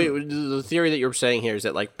 So wait, the theory that you're saying here is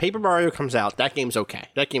that like Paper Mario comes out, that game's okay.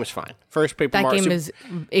 That game's fine. First Paper That Mario. game is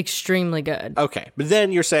extremely good. okay, but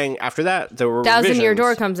then you're saying after that there were Thousand Year revisions.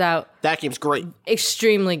 Door comes out, That game's great.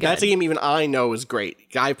 extremely good. That's a game even I know is great.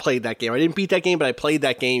 I played that game. I didn't beat that game, but I played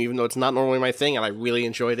that game even though it's not normally my thing, and I really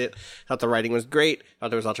enjoyed it. Thought the writing was great. Thought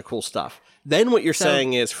there was lots of cool stuff. Then what you're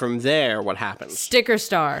saying is from there, what happens? Sticker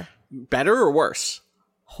Star. Better or worse?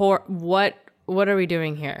 What are we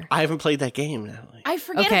doing here? I haven't played that game, Natalie. I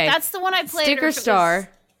forget Okay. if that's the one I played. or Sticker if it was- Star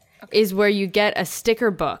is where you get a sticker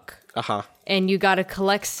book Uh-huh. and you got to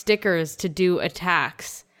collect stickers to do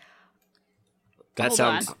attacks. That Hold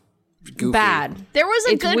sounds on. goofy. There was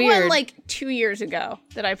a It's good weird. one like 2 years ago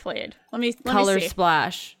that I played. Let me Color see.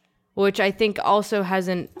 Splash, which I think also has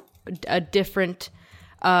a different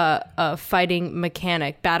fighting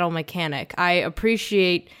mechanic, battle mechanic. I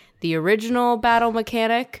appreciate the original battle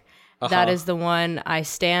mechanic. That is the one I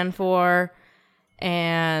stand for.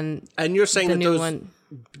 And And you're saying the that new those one.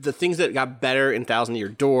 the things that got better in Thousand Year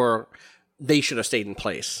Door, they should have stayed in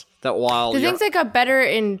place. That while The you're- things that got better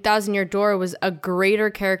in Thousand Year Door was a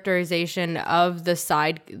greater characterization of the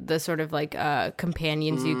sort of like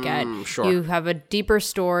companions you get. sure. You have a deeper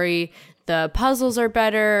story. The puzzles are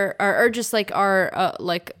better, or just like are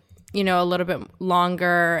like a little bit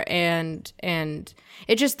longer, and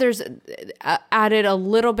it just there's added a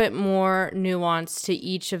little bit more nuance to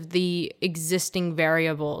each of the existing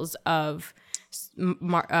variables of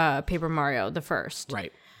Paper Mario the first.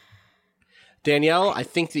 Right. Danielle, I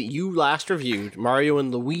think that you last reviewed Mario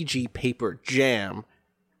and Luigi Paper Jam,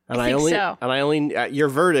 and I only your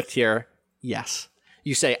verdict here, yes.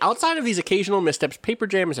 You say, outside of these occasional missteps, Paper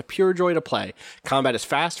Jam is a pure joy to play. Combat is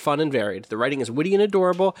fast, fun, and varied. The writing is witty and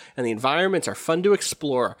adorable, and the environments are fun to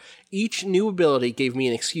explore. Each new ability gave me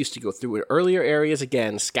an excuse to go through earlier areas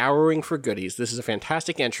again, scouring for goodies. This is a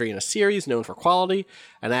fantastic entry in a series known for quality,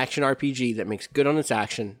 an action RPG that makes good on its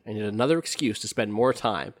action, and yet another excuse to spend more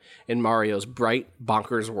time in Mario's bright,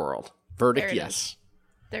 bonkers world. Verdict, yes.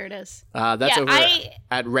 There it is. That's over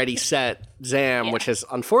at Ready, Set, Zam, which has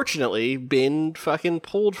unfortunately been fucking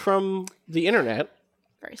pulled from the internet.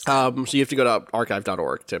 Very sad. So you have to go to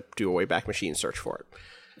archive.org to do a Wayback Machine search for it.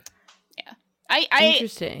 Yeah.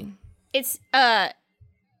 Interesting. It's, now,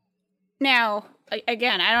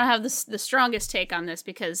 again, I don't have the strongest take on this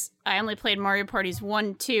because I only played Mario Parties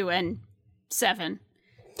 1, 2, and 7.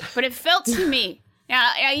 But it felt to me,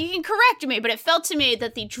 now you can correct me, but it felt to me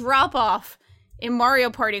that the drop-off in Mario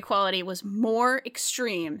Party quality was more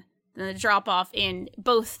extreme than the drop-off in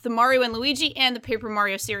both the Mario and Luigi and the Paper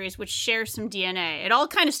Mario series, which share some DNA. It all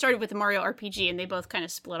kind of started with the Mario RPG, and they both kind of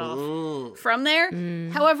split off from there.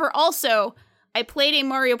 However, also, I played a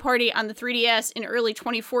Mario Party on the 3DS in early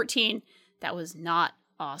 2014 that was not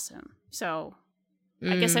awesome. So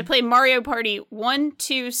I guess I played Mario Party 1,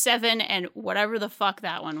 2, 7, and whatever the fuck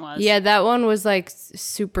that one was. Yeah, that one was like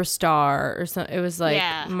Superstar or something. It was like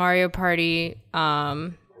Mario Party.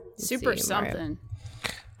 Super something.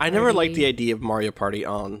 I never liked the idea of Mario Party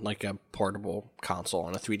on like a portable console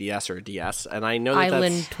on a 3DS or a DS, and I know that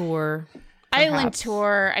Island Tour. Perhaps. Island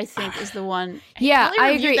Tour, I think, is the one. Yeah,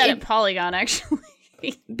 I agree. That at Polygon, actually.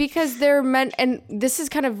 Because they're meant, and this is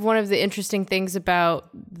kind of one of the interesting things about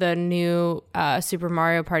the new Super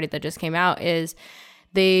Mario Party that just came out is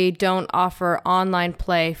they don't offer online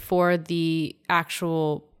play for the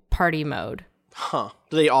actual party mode. Huh.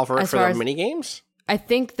 Do they offer it for the mini games? I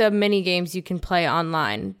think the mini games you can play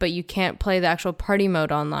online, but you can't play the actual party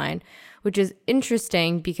mode online, which is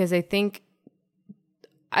interesting because I think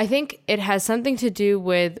it has something to do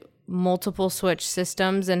with multiple Switch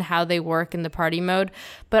systems and how they work in the party mode,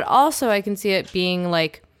 but also I can see it being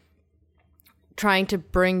like trying to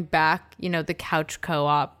bring back, the couch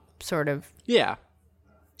co-op sort of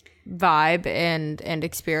vibe and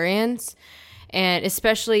experience, and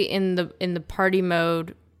especially in the party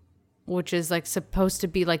mode, which is like supposed to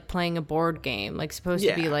be like playing a board game, like supposed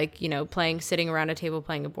to be like sitting around a table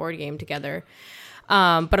playing a board game together.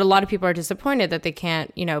 But a lot of people are disappointed that they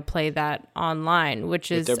can't, play that online, which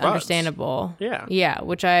is understandable. Yeah,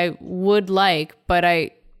 which I would like, but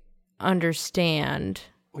I understand.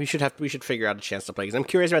 We should figure out a chance to play because I'm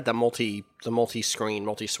curious about the multi-screen,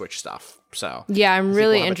 multi-switch stuff. So yeah, I'm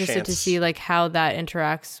really interested to see like how that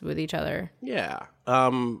interacts with each other. Yeah.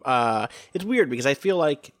 It's weird because I feel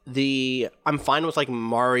like I'm fine with like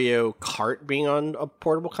Mario Kart being on a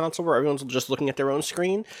portable console where everyone's just looking at their own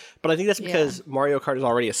screen, but I think that's because Mario Kart is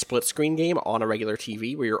already a split screen game on a regular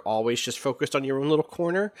TV where you're always just focused on your own little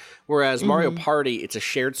corner, whereas Mario Party, it's a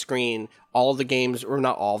shared screen. All of the games, or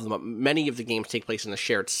not all of them, but many of the games take place in a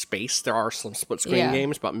shared space. There are some split screen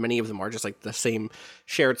games, but many of them are just like the same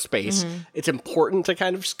shared space. It's important to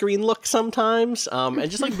kind of screen look sometimes, and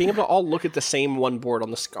just like being able to all look at the same one board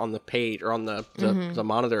on the page or on the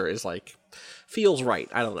monitor is like feels right.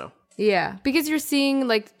 I don't know. Yeah, because you're seeing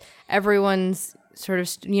like everyone's sort of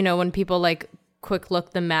when people like quick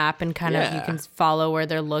look the map and kind of you can follow where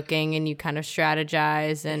they're looking and you kind of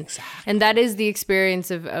strategize and that is the experience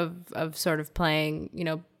of sort of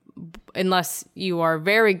playing, unless you are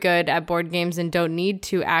very good at board games and don't need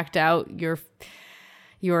to act out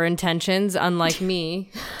your intentions, unlike me.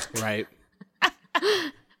 Right.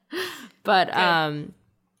 But so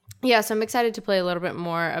I'm excited to play a little bit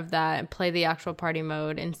more of that and play the actual party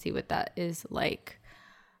mode and see what that is like.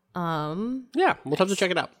 We'll have to check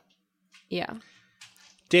it out. Yeah.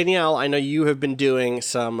 Danielle, I know you have been doing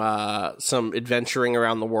some adventuring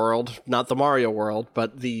around the world, not the Mario world,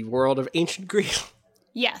 but the world of ancient Greece.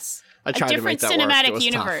 Yes. I tried to make that cinematic work.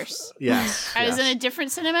 universe. Tough. Yes. I was in a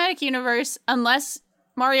different cinematic universe, unless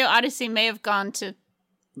Mario Odyssey may have gone to...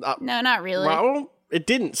 no, not really. Well, it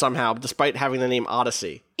didn't somehow, despite having the name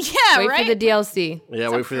Odyssey. Yeah, wait for the DLC. Yeah,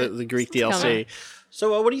 wait for the Greek DLC. Coming.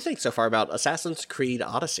 So what do you think so far about Assassin's Creed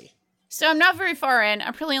Odyssey? So I'm not very far in.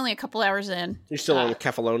 I'm probably only a couple hours in. You're still on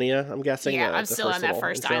Kefalonia, I'm guessing? Yeah, I'm still on that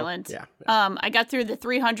first island. Yeah. I got through the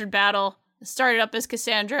 300 battle. I started up as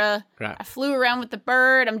Cassandra. Right. I flew around with the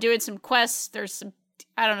bird. I'm doing some quests. There's some,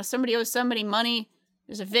 I don't know, somebody owes somebody money.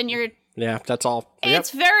 There's a vineyard. Yeah, that's all.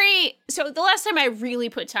 It's very... So the last time I really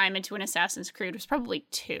put time into an Assassin's Creed was probably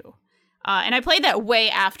 2. And I played that way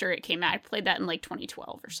after it came out. I played that in like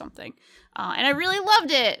 2012 or something. And I really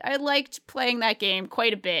loved it. I liked playing that game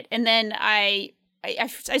quite a bit. And then I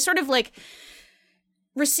sort of like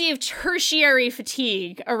received tertiary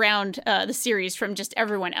fatigue around the series from just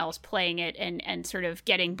everyone else playing it and sort of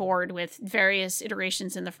getting bored with various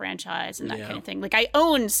iterations in the franchise and that kind of thing. Like, I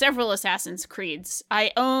own several Assassin's Creeds.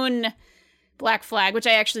 I own Black Flag, which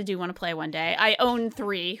I actually do want to play one day. I own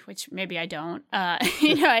 3, which maybe I don't.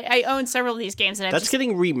 I own several of these games. And that's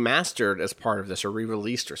getting remastered as part of this or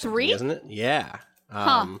re-released or something, 3? Isn't it? Yeah.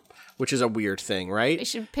 Which is a weird thing, right? They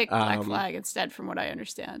should pick Black Flag instead, from what I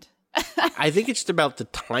understand. I think it's just about the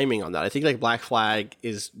timing on that. I think like Black Flag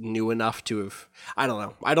is new enough to have. I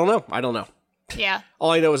don't know. Yeah.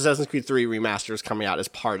 All I know is Assassin's Creed 3 Remaster is coming out as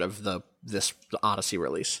part of the Odyssey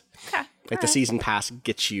release. Okay. Like the season pass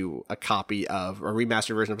gets you a copy of a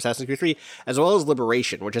remastered version of Assassin's Creed 3, as well as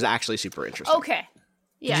Liberation, which is actually super interesting. Okay.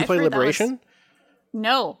 Yeah. Did you play Liberation?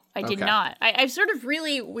 No, I did not. I've sort of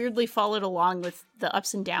really weirdly followed along with the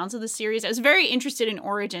ups and downs of the series. I was very interested in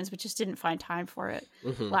Origins, but just didn't find time for it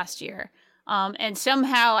last year. And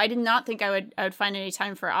somehow I did not think I would find any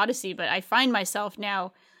time for Odyssey, but I find myself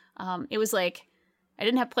now, it was like, I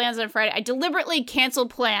didn't have plans on Friday. I deliberately canceled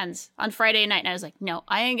plans on Friday night, and I was like, no,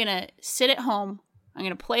 I ain't going to sit at home. I'm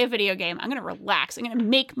going to play a video game. I'm going to relax. I'm going to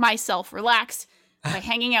make myself relax by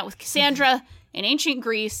hanging out with Cassandra in ancient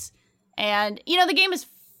Greece. And, the game is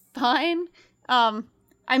fine. I'm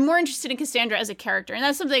more interested in Cassandra as a character. And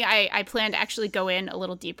that's something I plan to actually go in a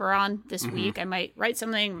little deeper on this week. I might write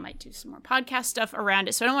something, might do some more podcast stuff around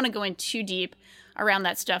it. So I don't want to go in too deep around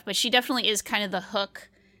that stuff. But she definitely is kind of the hook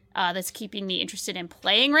that's keeping me interested in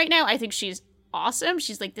playing right now. I think she's awesome.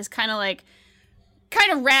 She's like this kind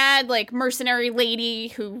of rad, like mercenary lady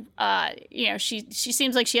who, she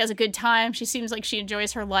seems like she has a good time. She seems like she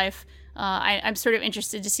enjoys her life. I'm sort of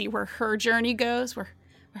interested to see where her journey goes, where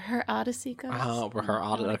her Odyssey goes. Oh, where her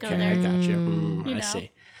Odyssey. Okay, I got you. I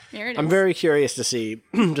see. There it is. I'm very curious to see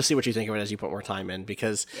what you think of it as you put more time in,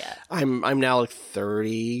 because I'm now like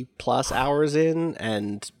 30 plus hours in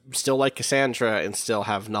and still like Cassandra and still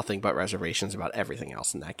have nothing but reservations about everything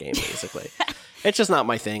else in that game, basically. It's just not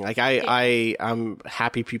my thing. Like I'm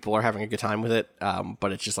happy people are having a good time with it,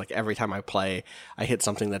 but it's just like every time I play, I hit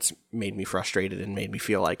something that's made me frustrated and made me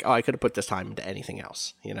feel like, oh, I could have put this time into anything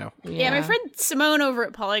else, Yeah, my friend Simone over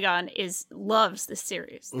at Polygon loves this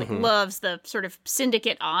series. Like loves the sort of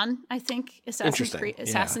Syndicate I think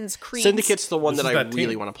Assassin's Creed. Syndicate's the one that I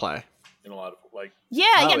really want to play. In a lot of like.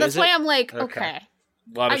 Yeah, that's why I'm like, okay.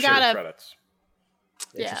 A lot of shared credits.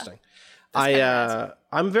 Interesting.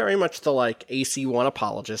 I'm very much the like AC1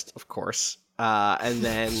 apologist, of course. And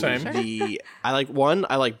then I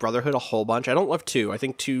like Brotherhood a whole bunch. I don't love 2. I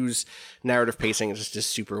think 2's narrative pacing is just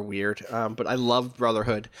super weird. But I love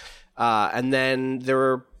Brotherhood. And then there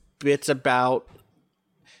were bits about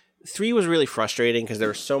 3 was really frustrating because there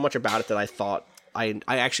was so much about it that I thought I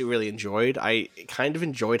actually really enjoyed. I kind of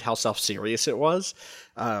enjoyed how self-serious it was.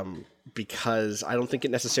 Because I don't think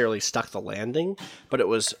it necessarily stuck the landing, but it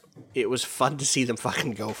was fun to see them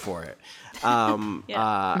fucking go for it.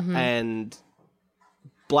 And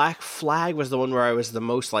Black Flag was the one where I was the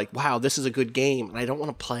most like, wow, this is a good game, and I don't want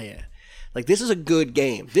to play it. Like, this is a good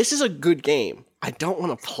game. This is a good game. I don't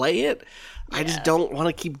want to play it. Yeah. I just don't want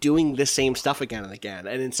to keep doing the same stuff again and again.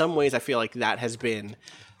 And in some ways, I feel like that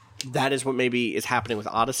is what maybe is happening with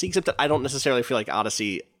Odyssey, except that I don't necessarily feel like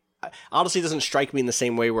Odyssey doesn't strike me in the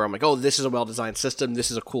same way where I'm like, oh, this is a well-designed system,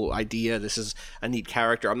 this is a cool idea, this is a neat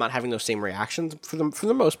character. I'm not having those same reactions for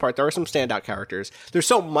the most part. There are some standout characters. There's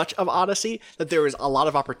so much of Odyssey that there is a lot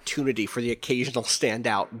of opportunity for the occasional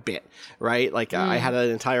standout bit, right? Like I had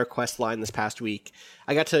an entire quest line this past week.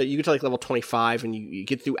 You get to like level 25 and you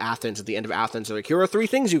get through Athens. At the end of Athens, they're like, here are 3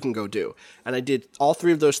 things you can go do. And I did all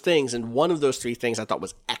 3 of those things, and one of those 3 things I thought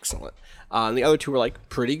was excellent. And the other 2 were like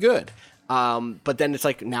pretty good. But then it's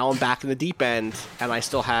like now I'm back in the deep end, and I'm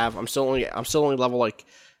still only level like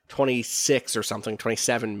 26 or something,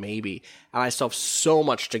 27 maybe, and I still have so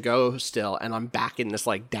much to go still, and I'm back in this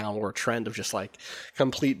like downward trend of just like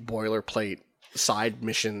complete boilerplate side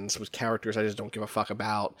missions with characters I just don't give a fuck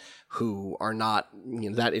about, who are not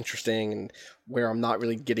that interesting, and where I'm not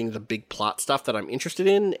really getting the big plot stuff that I'm interested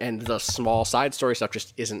in, and the small side story stuff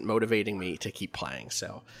just isn't motivating me to keep playing.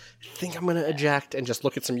 So I think I'm gonna eject and just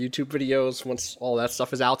look at some YouTube videos once all that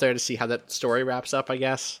stuff is out there to see how that story wraps up, I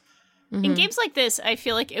guess. In games like this, I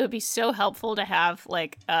feel like it would be so helpful to have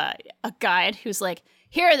like a guide who's like,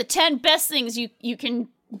 here are the 10 best things you can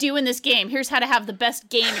do in this game. Here's how to have the best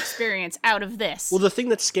game experience out of this. Well, the thing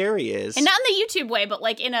that's scary is... And not in the YouTube way, but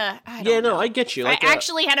like in a... I don't know. I get you. Like I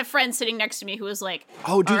actually had a friend sitting next to me who was like,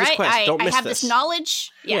 oh, do this quest. Don't miss this. I have this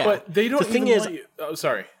knowledge. Yeah. But they don't even let you... Oh,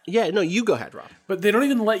 sorry. Yeah, no, you go ahead, Rob. But they don't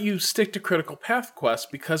even let you stick to critical path quests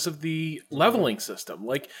because of the leveling system.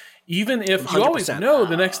 Like, even if 100%. You always know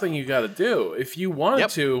the next thing you got to do, if you wanted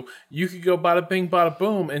to, you could go bada bing, bada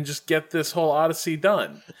boom, and just get this whole Odyssey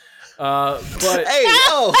done. But hey,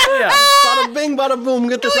 yeah. Bada bing, bada boom,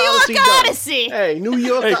 get this Odyssey done. Odyssey. Hey, New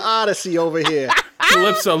York the Odyssey over here.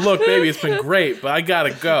 Calypso, look, baby, it's been great, but I gotta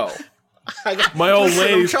go. My old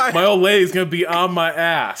lady's gonna be on my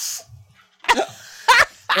ass.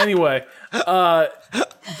 Anyway, so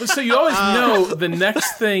you always know the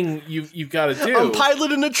next thing you've got to do. I'm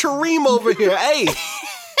piloting a Chereem over here. Hey.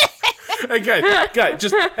 Hey, guy,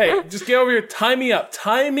 just get over here. Tie me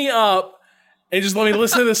up. And just let me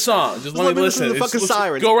listen to this song. Just let me listen to the fucking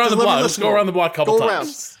sirens. Go around the block. Let's go around the block a couple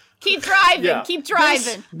times. Keep driving. Yeah. Keep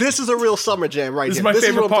driving. This is a real summer jam right here. This is my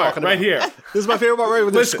favorite part right here. This is my favorite part right here.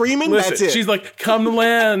 When they're screaming, that's it. She's like, come to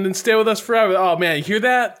land and stay with us forever. Oh, man, you hear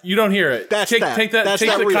that? You don't hear it. Take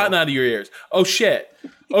the cotton out of your ears. Oh, shit.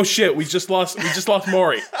 We just lost Maury.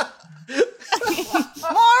 Maury,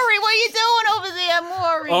 what are you doing over there,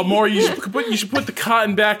 Maury? Oh, Maury, you should put the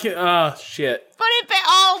cotton back in. Shit. Put it back.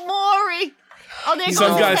 Oh, Maury. Oh, there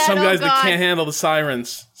some guys that can't handle the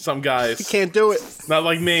sirens. Some guys. You can't do it. Not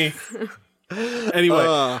like me.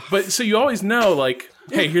 Anyway, but so you always know, like,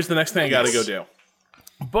 hey, here's the next thing I got to go do.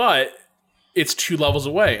 But it's 2 levels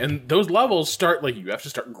away, and those levels start, like, you have to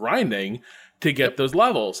start grinding to get those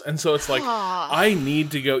levels. And so it's like, I need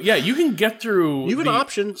to go. Yeah, you can get through you have an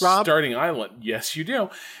option, Rob. Starting island. Yes, you do.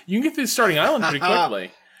 You can get through the starting island pretty quickly.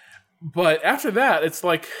 But after that, it's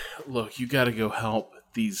like, look, you got to go help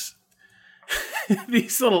these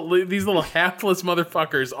these little hapless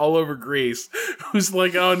motherfuckers all over Greece, who's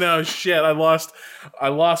like, oh no, shit, I lost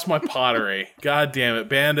my pottery. God damn it,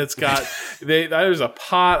 bandits got there's a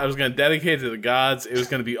pot I was going to dedicate to the gods. It was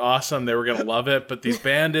going to be awesome. They were going to love it, but these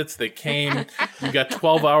bandits, they came. You got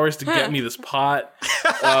 12 hours to get me this pot.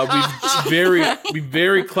 We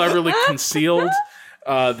very cleverly concealed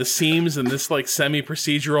the seams in this like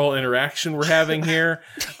semi-procedural interaction we're having here,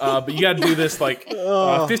 but you got to do this like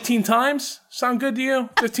 15 times. Sound good to you?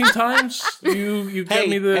 15 times? You got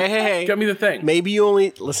me the thing. Maybe you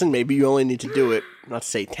only need to do it, not to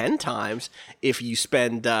say 10 times, if you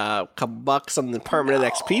spend a couple bucks on the permanent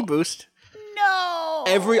XP boost. No.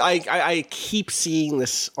 I keep seeing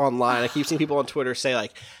this online. I keep seeing people on Twitter say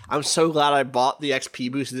like, I'm so glad I bought the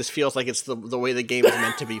XP boost. This feels like it's the way the game is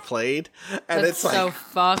meant to be played. And it's so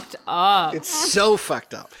fucked up. It's so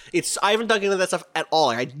fucked up. I haven't dug into that stuff at all.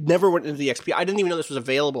 Like, I never went into the XP. I didn't even know this was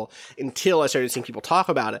available until I started seeing people talk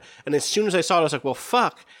about it. And as soon as I saw it, I was like, well,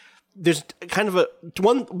 fuck. There's kind of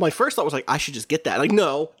my first thought was like, I should just get that. Like,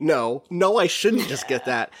 no, I shouldn't just get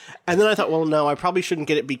that. And then I thought, well, no, I probably shouldn't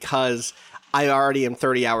get it because I already am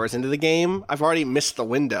 30 hours into the game. I've already missed the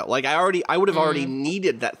window. Like, I would have already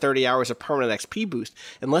needed that 30 hours of permanent XP boost,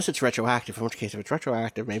 unless it's retroactive. In which case, if it's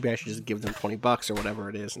retroactive, maybe I should just give them $20 or whatever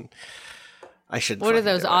it is, and I should. What are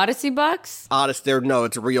those, Odyssey bucks? Odyssey,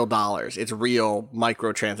 it's real dollars. It's real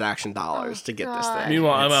microtransaction dollars to get this thing.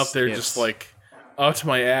 Meanwhile, I'm out there just like up to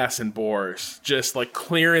my ass in boars, just like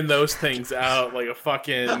clearing those things out like a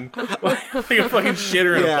fucking like a fucking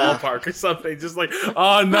shitter in a ballpark or something. Just like,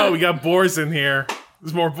 oh no, we got boars in here.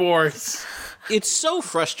 There's more boars. It's so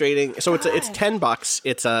frustrating. So it's $10.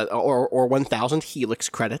 It's or 1,000 Helix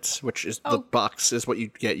credits, which is the bucks is what you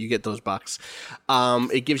get. You get those bucks.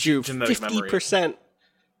 It gives you 50%.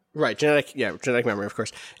 Right, genetic memory, of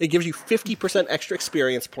course. It gives you 50% extra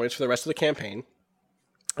experience points for the rest of the campaign.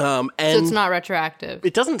 And so it's not retroactive.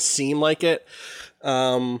 It doesn't seem like it.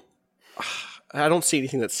 I don't see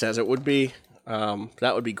anything that says it would be.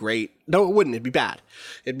 That would be great. No, it wouldn't. It'd be bad.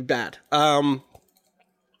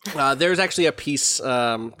 There's actually a piece.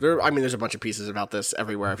 There's a bunch of pieces about this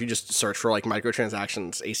everywhere. If you just search for like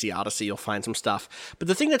microtransactions, AC Odyssey, you'll find some stuff. But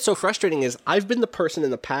the thing that's so frustrating is I've been the person in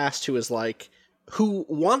the past who is like, who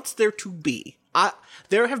wants there to be.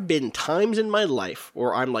 There have been times in my life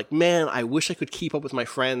where I'm like, man, I wish I could keep up with my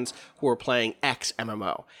friends who are playing X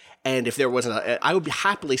MMO. And if there was I would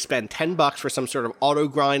happily spend $10 for some sort of auto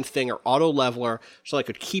grind thing or auto leveler so I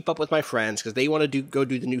could keep up with my friends because they want to go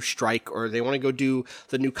do the new strike or they want to go do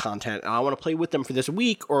the new content. And I want to play with them for this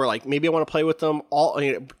week, or like maybe I want to play with them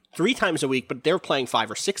 3 times a week, but they're playing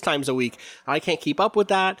 5 or 6 times a week. I can't keep up with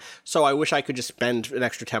that, so I wish I could just spend an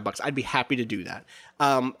extra $10. I'd be happy to do that.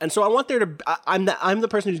 And so I want there to. I'm the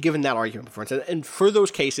person who's given that argument before, and for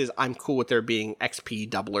those cases, I'm cool with there being XP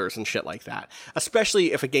doublers and shit like that.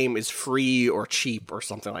 Especially if a game is free or cheap or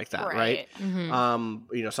something like that, right?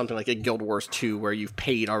 Mm-hmm. Something like a Guild Wars 2 where you've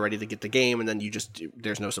paid already to get the game, and then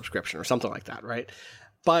there's no subscription or something like that, right?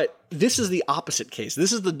 But this is the opposite case.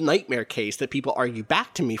 This is the nightmare case that people argue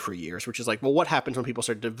back to me for years, which is like, well, what happens when people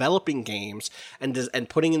start developing games and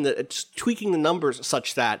putting in tweaking the numbers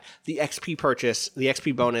such that the XP purchase, the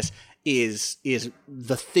XP bonus is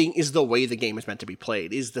the way the game is meant to be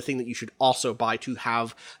played, is the thing that you should also buy to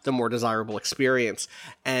have the more desirable experience.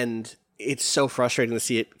 And it's so frustrating to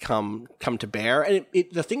see it come to bear. And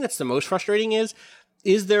the thing that's the most frustrating is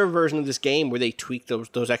there a version of this game where they tweak those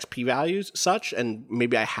XP values such, and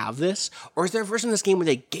maybe I have this? Or is there a version of this game where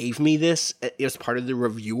they gave me this as part of the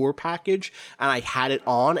reviewer package, and I had it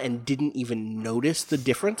on and didn't even notice the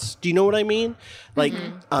difference? Do you know what I mean? Like,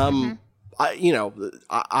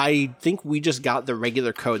 I think we just got the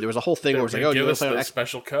regular code. There was a whole thing where it was like, oh, give us the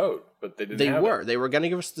special code, but they didn't have it. They were going to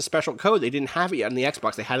give us the special code. They didn't have it yet on the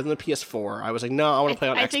Xbox. They had it on the PS4. I was like, no, I want to play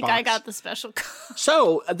on Xbox. I think I got the special code.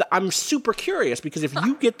 So I'm super curious, because if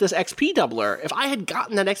you get this XP doubler, if I had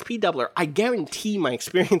gotten that XP doubler, I guarantee my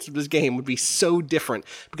experience of this game would be so different,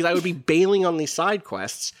 because I would be bailing on these side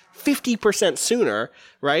quests 50% sooner,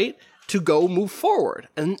 right, to go move forward.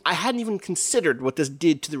 And I hadn't even considered what this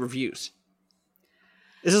did to the reviews.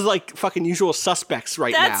 This is like fucking Usual Suspects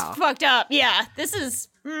now. That's fucked up. Yeah, this is...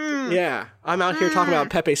 Yeah, I'm out here talking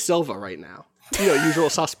about Pepe Silva right now. Usual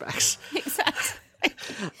Suspects. Exactly.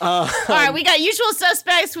 All right, we got Usual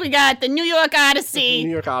Suspects. We got the New York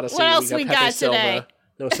Odyssey. What else we got today?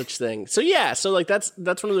 No such thing. So yeah, that's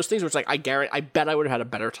one of those things where it's like, I bet I would have had a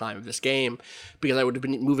better time of this game, because I would have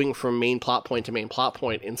been moving from main plot point to main plot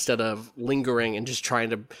point instead of lingering and just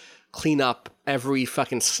trying to clean up every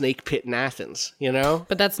fucking snake pit in Athens,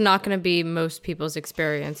 But that's not going to be most people's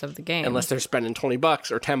experience of the game. Unless they're spending $20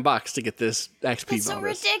 or $10 to get this XP bonus. That's so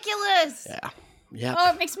ridiculous. Yeah.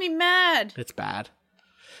 Oh, it makes me mad. It's bad.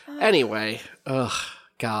 Anyway,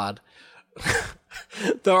 God.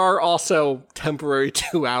 There are also temporary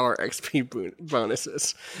 2-hour XP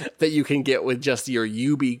bonuses that you can get with just your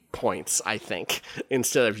Ubi points, I think,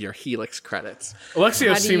 instead of your Helix credits.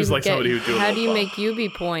 Alexia seems like somebody who would do it. How do you make Ubi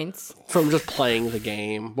points? From just playing the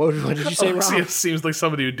game. What did you say, Rob? Alexia seems like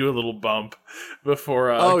somebody who would do a little bump before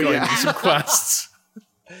going to do some quests.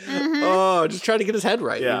 Oh, just trying to get his head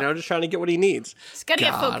right, just trying to get what he needs. He's got to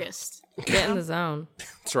get focused. Get in the zone.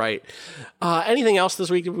 That's right. Anything else this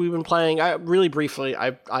week that we've been playing? Really briefly,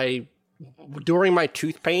 I during my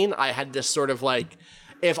tooth pain, I had this sort of like,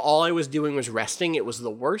 if all I was doing was resting, it was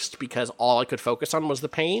the worst, because all I could focus on was the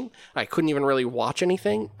pain. I couldn't even really watch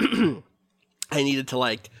anything. I needed to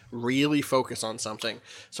like really focus on something.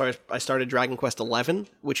 So I started Dragon Quest XI,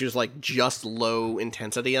 which is like just low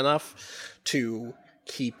intensity enough to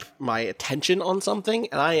keep my attention on something,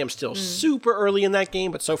 and I am still super early in that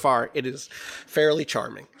game, but so far it is fairly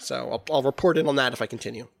charming. So I'll report in on that if I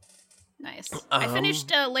continue. Nice. I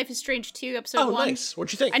finished Life is Strange 2 episode 1. Oh, nice.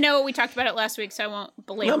 What'd you think? I know we talked about it last week, so I won't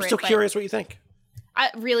belabor it. I'm still curious what you think. I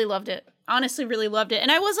really loved it. Honestly, really loved it.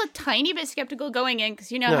 And I was a tiny bit skeptical going in,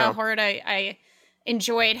 because how hard I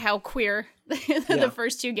enjoyed how queer the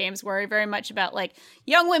first 2 games were. Very much about like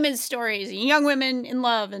young women's stories and young women in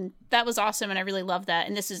love, and that was awesome, and I really loved that.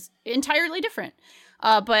 And this is entirely different.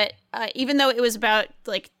 But even though it was about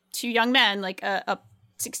like 2 young men, like a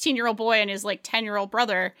 16-year-old boy and his like 10-year-old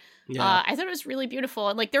brother, I thought it was really beautiful.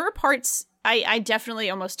 And like there were parts I definitely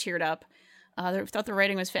almost teared up. I thought the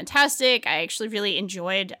writing was fantastic. I actually really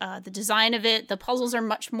enjoyed the design of it. The puzzles are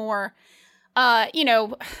much more,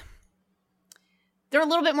 they're a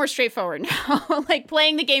little bit more straightforward now. Like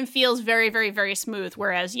playing the game feels very, very, very smooth.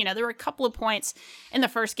 Whereas, there were a couple of points in the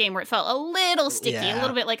first game where it felt a little sticky, a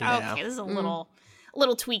little bit like, okay, this is a little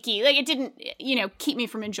tweaky. Like it didn't, keep me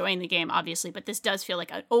from enjoying the game, obviously. But this does feel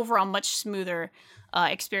like an overall much smoother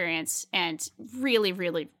experience, and really,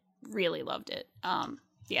 really, really loved it.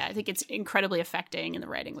 I think it's incredibly affecting, and the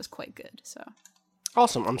writing was quite good. So.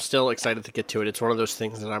 Awesome. I'm still excited to get to it. It's one of those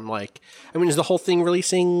things that I'm like, is the whole thing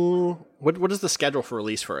releasing? What is the schedule for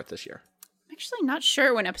release for it this year? I'm actually not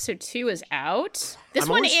sure when episode 2 is out. This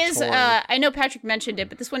one is, I know Patrick mentioned it,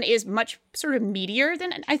 but this one is much sort of meatier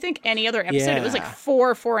than I think any other episode. Yeah. It was like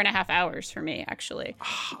 4.5 hours for me, actually.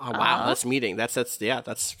 Oh, wow. That's meating. That's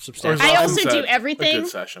substantial. I also do everything. A good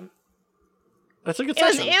session. That's a good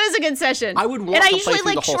session. It was a good session. I would want and I to usually play through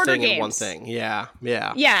like the whole shorter thing games. in one thing. Yeah.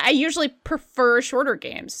 Yeah, I usually prefer shorter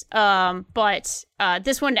games. But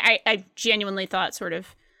this one I genuinely thought sort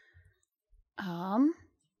of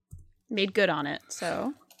made good on it.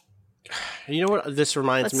 So you know what this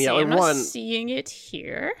reminds me of? I'm not seeing it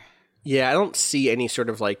here. Yeah, I don't see any sort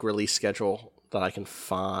of like release schedule that I can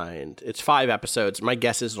find. It's 5 episodes. My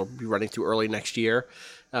guess is it'll be running through early next year.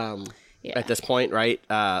 At this point, right?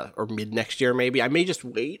 Or mid next year, maybe. I may just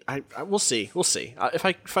wait. We'll see. We'll see. If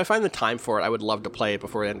I find the time for it, I would love to play it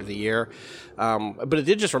before the end of the year. But it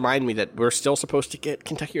did just remind me that we're still supposed to get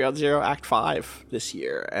Kentucky Route Zero Act 5 this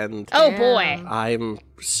year, and boy,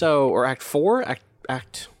 or Act 4,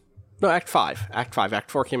 Act 5. Act 5.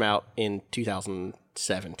 Act 4 came out in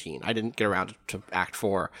 2017. I didn't get around to Act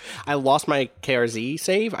 4. I lost my KRZ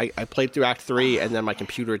save. I played through Act 3, and then my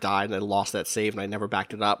computer died, and I lost that save, and I never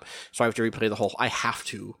backed it up. So I have to replay the whole. I have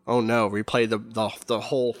to. Oh no, replay the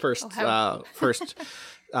whole first 3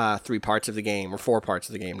 parts of the game, or 4 parts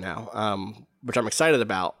of the game now, which I'm excited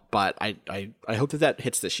about. But I hope that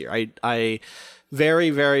hits this year. I very,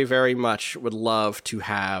 very, very much would love to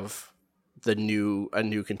have a new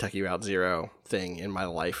Kentucky Route Zero thing in my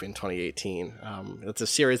life in 2018. It's a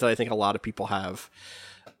series that I think a lot of people have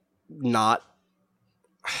not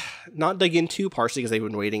dug into, partially because they've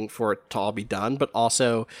been waiting for it to all be done, but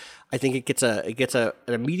also I think it gets an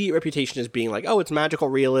immediate reputation as being like, oh, it's magical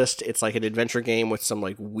realist. It's like an adventure game with some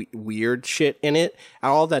like weird shit in it. And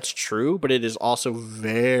all that's true, but it is also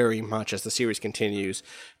very much, as the series continues,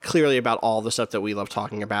 clearly about all the stuff that we love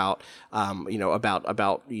talking about.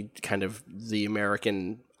 About kind of the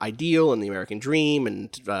American ideal and the American dream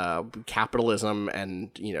and capitalism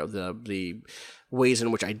and the ways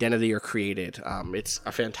in which identity are created. It's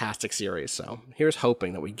a fantastic series. So here's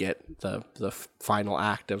hoping that we get the final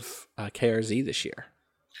act of KRZ this year.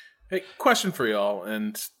 Hey, question for y'all,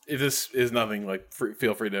 and if this is nothing, like,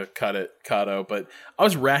 feel free to cut it, Kato, but I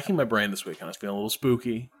was racking my brain this week, and I was feeling a little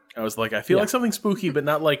spooky. I was like, I feel like something spooky, but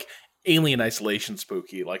not like Alien Isolation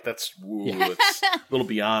spooky. Like, it's a little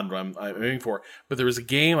beyond what I'm aiming for. But there was a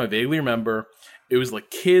game I vaguely remember. It was like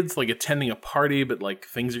kids like attending a party, but like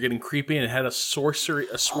things are getting creepy, and it had a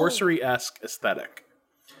sorcery-esque aesthetic.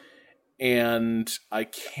 And I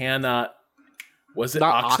cannot. Was it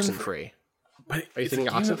not Oxenfree? But are you thinking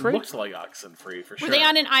Oxenfree? It looks like Oxenfree for sure. Were they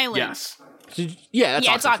on an island? Yes. Yeah,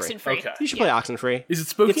 it's Oxenfree. Okay. You should play Oxenfree. Is it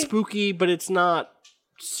spooky? It's spooky, but it's not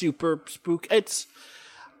super spooky. It's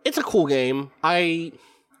a cool game.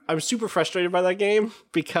 I'm super frustrated by that game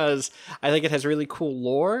because I think it has really cool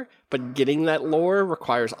lore, but getting that lore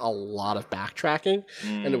requires a lot of backtracking.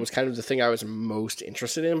 And it was kind of the thing I was most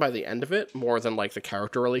interested in by the end of it, more than like the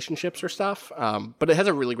character relationships or stuff. But it has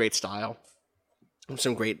a really great style,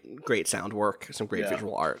 some great sound work, some great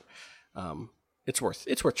visual art. It's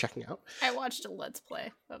worth checking out. I watched a Let's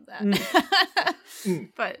Play of that,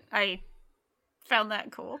 but I found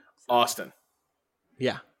that cool. Austin.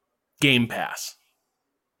 Yeah. Game Pass.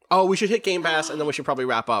 Oh, we should hit Game Pass, and then we should probably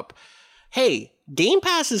wrap up. Hey, Game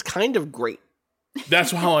Pass is kind of great.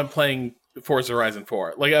 That's how I'm playing Forza Horizon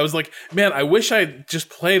 4. Like, I was like, man, I wish I'd just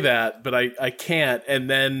play that, but I can't. And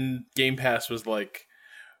then Game Pass was like,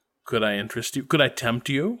 could I interest you? Could I tempt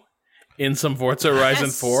you in some Forza Horizon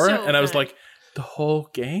 4? So and I was like, the whole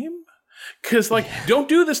game? Because, like, don't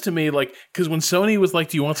do this to me. Like, because when Sony was like,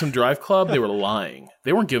 do you want some Drive Club? They were lying.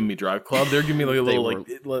 They weren't giving me Drive Club. They were giving me like a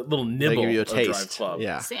little nibble you a of taste. Drive Club.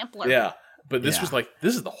 Yeah. Sampler. Yeah. But this was like,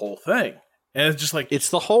 this is the whole thing. And it's just like,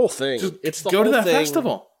 it's the whole thing. It's the go whole to that thing.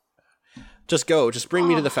 festival. Just go. Just bring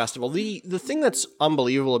me to the festival. The thing that's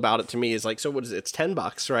unbelievable about it to me is like, so what is it? It's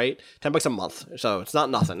 $10, right? $10 a month. So it's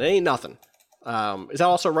not nothing. It ain't nothing. Is that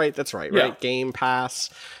also right? That's right. Yeah. Right. Game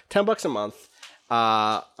Pass, $10 a month.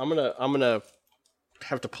 I'm gonna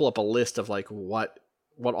have to pull up a list of like what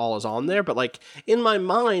all is on there, but like in my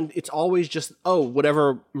mind it's always just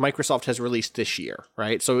whatever Microsoft has released this year,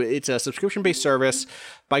 right? So it's a subscription-based service.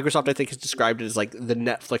 Microsoft, I think, has described it as like the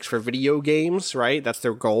Netflix for video games, right? That's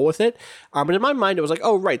their goal with it. But in my mind it was like,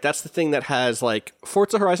 oh right, that's the thing that has like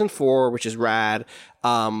Forza Horizon 4, which is rad,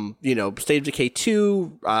 State of Decay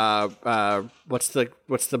 2, what's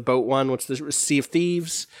the boat one, what's the Sea of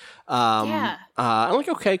Thieves, I'm like,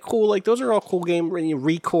 okay, cool. Like, those are all cool games.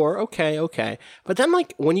 Recore, okay. But then,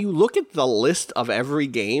 like, when you look at the list of every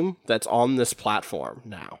game that's on this platform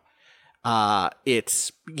now,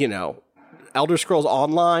 it's, Elder Scrolls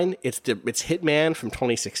Online, it's Hitman from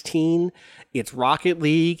 2016, it's Rocket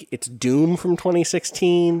League, it's Doom from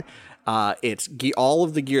 2016, It's all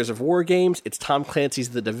of the Gears of War games. It's Tom Clancy's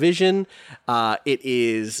The Division. It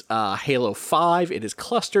is Halo 5. It is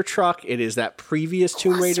Cluster Truck. It is that previous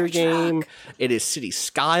Tomb Raider game. It is City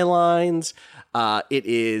Skylines. It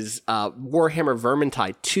is Warhammer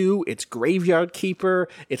Vermintide 2. It's Graveyard Keeper.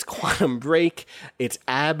 It's Quantum Break. It's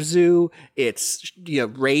Abzu. It's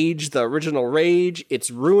Rage, the original Rage. It's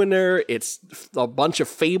Ruiner. It's a bunch of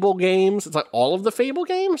Fable games. It's like all of the Fable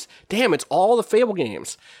games. Damn, it's all the Fable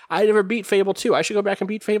games. I never beat Fable 2. I should go back and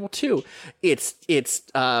beat Fable 2. It's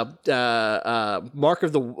Mark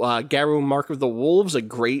of the Garou Mark of the Wolves, a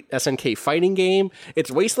great SNK fighting game. It's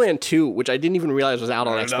Wasteland 2, which I didn't even realize was out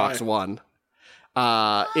on Xbox One.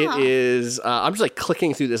 It is I'm just like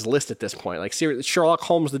clicking through this list at this point, like seriously. Sherlock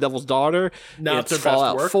Holmes, The Devil's Daughter. Not it's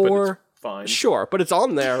Fallout best work, 4 but it's fine. Sure, but it's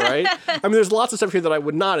on there, right? I mean, there's lots of stuff here that I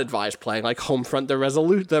would not advise playing, like Homefront the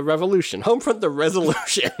Revolution. Homefront the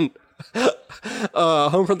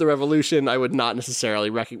Revolution I would not necessarily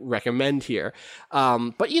recommend here,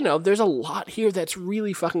 but there's a lot here that's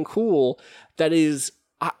really fucking cool. That is,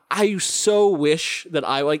 I so wish that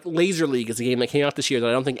Laser League is a game that came out this year that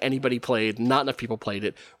I don't think anybody played. Not enough people played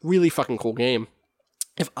it. Really fucking cool game.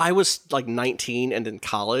 If I was like 19 and in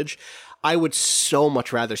college, I would so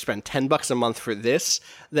much rather spend $10 a month for this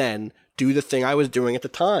than do the thing I was doing at the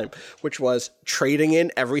time, which was trading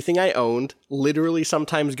in everything I owned, literally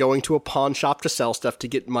sometimes going to a pawn shop to sell stuff to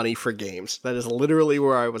get money for games. That is literally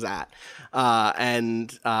where I was at.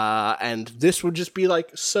 And this would just be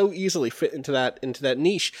like so easily fit into that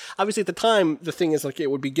niche. Obviously at the time, the thing is like,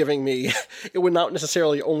 it would not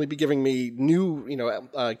necessarily only be giving me new,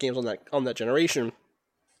 games on that generation.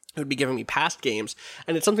 It would be giving me past games.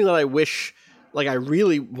 And it's something that I wish, I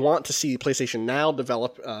really want to see PlayStation Now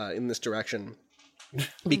develop in this direction,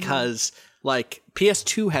 because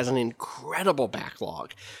PS2 has an incredible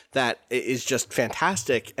backlog that is just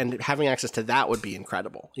fantastic, and having access to that would be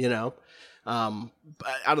incredible. But I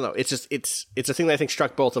don't know. It's just it's a thing that I think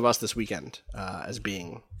struck both of us this weekend as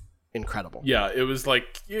being incredible. Yeah, it was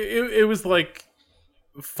it was like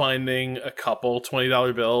finding a couple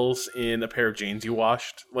 $20 bills in a pair of jeans you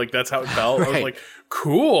washed. That's how it felt. Right. I was like,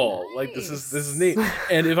 cool. This is neat.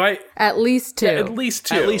 And if I at least two.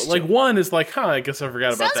 One is I guess I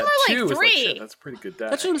forgot about that. Two is 3. Shit, that's a pretty good day.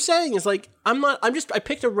 That's what I'm saying. Is I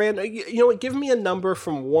picked a random. Give me a number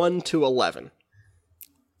from 1 to 11.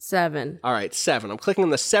 7. All right, 7. I'm clicking on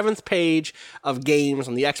the 7th page of games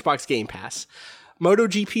on the Xbox Game Pass.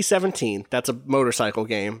 MotoGP 17, that's a motorcycle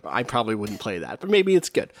game. I probably wouldn't play that, but maybe it's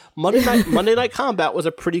good. Monday Night Combat was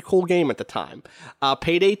a pretty cool game at the time.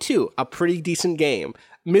 Payday 2, a pretty decent game.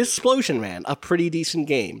 Missplosion Man, a pretty decent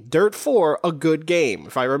game. Dirt 4, a good game,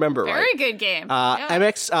 if I remember right. Very good game.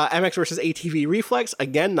 MX versus ATV Reflex,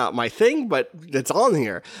 again, not my thing, but it's on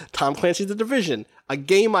here. Tom Clancy's The Division, a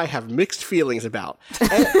game I have mixed feelings about.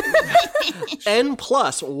 N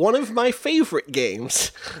plus, one of my favorite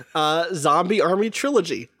games, Zombie Army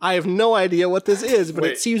Trilogy. I have no idea what this is, but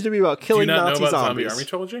it seems to be about killing Nazi zombies. Do you not know about Zombie Army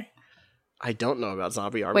Trilogy? I don't know about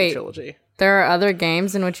Zombie Army Trilogy. There are other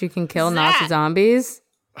games in which you can kill Nazi zombies?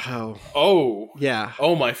 Oh. Yeah.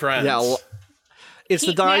 Oh, my friends. Yeah, it's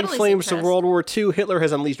the dying flames of World War II. Hitler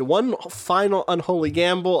has unleashed one final unholy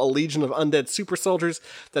gamble, a legion of undead super soldiers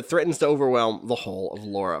that threatens to overwhelm the whole of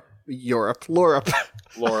Europe. Laurup.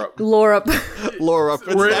 We're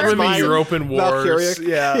in the European wars.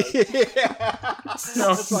 Yeah.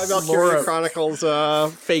 That's my Valkyria Chronicles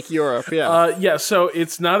fake Europe. Yeah. So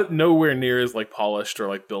it's nowhere near as polished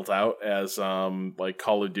or built out as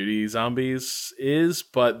Call of Duty Zombies is,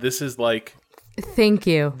 but this is Thank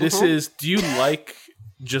you. This is. Do you like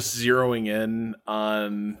just zeroing in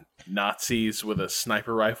on Nazis with a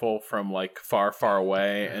sniper rifle from far, far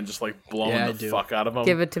away and just blowing the fuck out of them?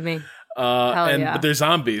 Give it to me. But they're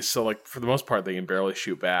zombies, so for the most part they can barely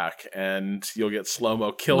shoot back, and you'll get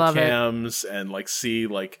slow-mo kill cams and see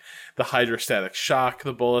the hydrostatic shock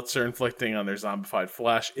the bullets are inflicting on their zombified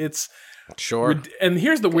flesh. It's sure. And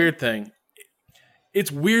here's the weird thing: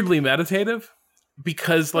 it's weirdly meditative.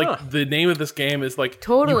 Because the name of this game is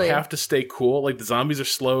totally you have to stay cool. The zombies are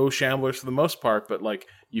slow shamblers for the most part, but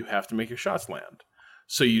you have to make your shots land.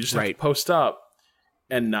 So you just have to post up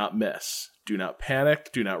and not miss. Do not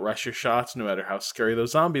panic. Do not rush your shots, no matter how scary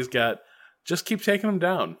those zombies get. Just keep taking them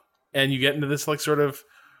down, and you get into this sort of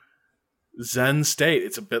zen state.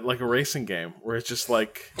 It's a bit like a racing game where it's just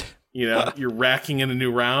you're racking in a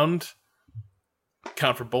new round,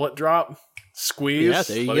 count for bullet drop, squeeze,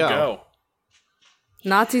 there you let it go.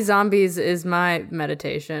 Nazi zombies is my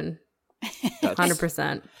meditation.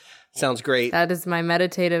 100%. Sounds great. That is my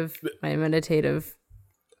meditative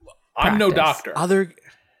I'm no doctor.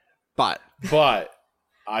 But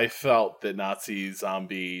I felt that Nazi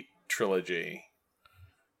Zombie Trilogy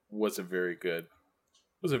was a very good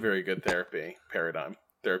therapeutic paradigm.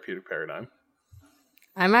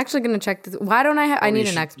 I'm actually going to check this. Why don't I need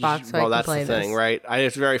an Xbox so I can play this? Well, that's the thing, right?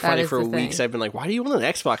 It's very funny. For weeks I've been like, why do you want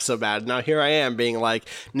an Xbox so bad? Now here I am being like,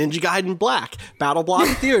 Ninja Gaiden Black, Battle Block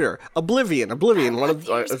Theater, Oblivion,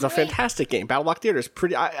 it's a fantastic game. Battle Block Theater is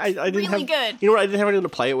pretty, I didn't really have, good. You know what, I didn't have anyone to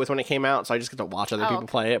play it with when it came out, so I just get to watch other people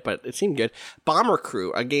play it, but it seemed good. Bomber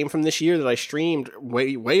Crew, a game from this year that I streamed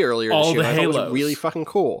way earlier this year. I thought it was really fucking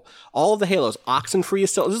cool. All of the Halos. Oxenfree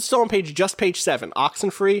is still on page 7.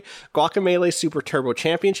 Oxenfree, Guacamelee Super Turbo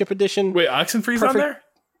Championship Edition. Wait, Oxenfree's on there?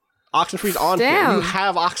 Oxenfree's on here. You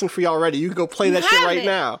have Oxenfree already. You can go play that shit right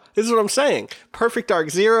now. This is what I'm saying. Perfect Dark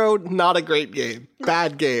Zero, not a great game.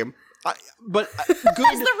 Bad game. But good.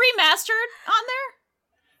 Is the remastered on there?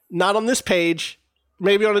 Not on this page.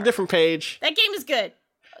 Maybe on a different page. That game is good.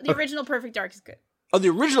 The original Perfect Dark is good. Oh, the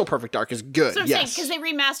original Perfect Dark is good. That's what I'm saying, because they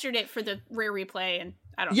remastered it for the rare replay, and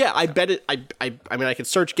I don't know. Yeah, I bet it. I mean, I could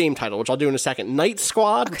search game title, which I'll do in a second. Night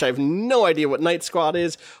Squad, which I have no idea what Night Squad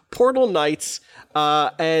is. Portal Knights,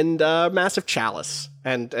 and Massive Chalice,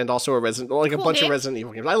 and also a bunch of Resident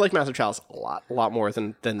Evil games. I like Massive Chalice a lot more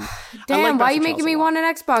than. Damn, like why are you making me want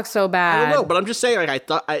an Xbox so bad? I don't know, but I'm just saying. Like, I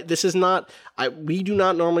thought this is not. We do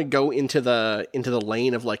not normally go into the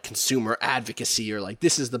lane of like consumer advocacy or like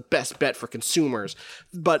this is the best bet for consumers.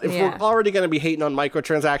 But if we're already going to be hating on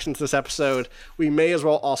microtransactions this episode, we may as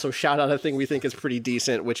well also shout out a thing we think is pretty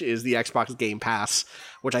decent, which is the Xbox Game Pass,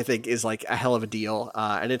 which I think is like a hell of a deal.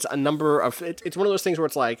 And it's a number of it's one of those things where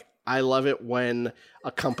it's like, I love it when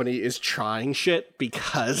a company is trying shit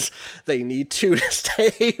because they need to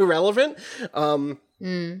stay relevant.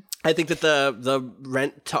 I think that the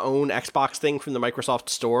rent to own Xbox thing from the Microsoft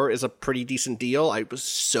Store is a pretty decent deal. I was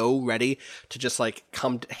so ready to just like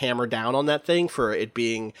hammer down on that thing for it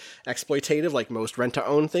being exploitative, like most rent to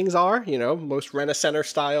own things are. You know, most Rent-A-Center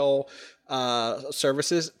style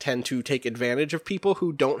services tend to take advantage of people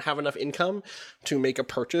who don't have enough income to make a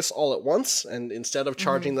purchase all at once. And instead of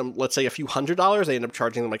charging them, let's say, a few $100s, they end up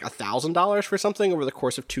charging them like $1,000 for something over the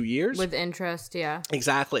course of 2 years. With interest, yeah.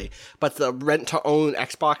 Exactly. But the rent-to-own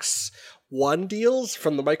Xbox One deals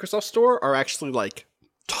from the Microsoft Store are actually like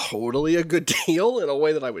totally a good deal in a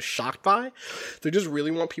way that I was shocked by. They just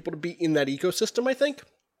really want people to be in that ecosystem, I think.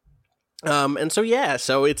 And so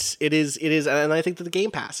it is, and I think that the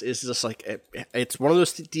Game Pass is just like it's one of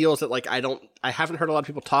those deals that like I haven't heard a lot of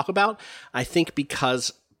people talk about. I think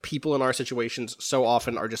because people in our situations so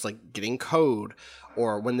often are just like getting code,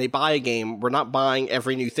 or when they buy a game, we're not buying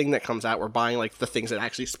every new thing that comes out. We're buying like the things that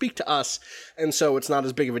actually speak to us, and so it's not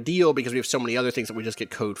as big of a deal because we have so many other things that we just get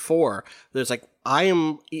code for. There's like I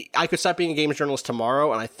could stop being a games journalist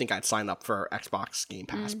tomorrow, and I think I'd sign up for Xbox Game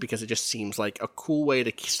Pass because it just seems like a cool way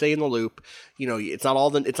to stay in the loop. You know, it's not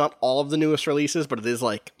all of the newest releases, but it is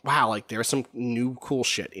like, wow, like there's some new cool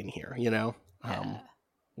shit in here. You know,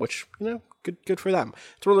 which, you know, good for them.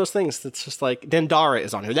 It's one of those things that's just like Dendara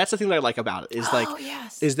is on here. That's the thing that I like about it is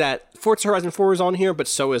that Forza Horizon 4 is on here, but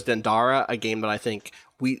so is Dendara, a game that I think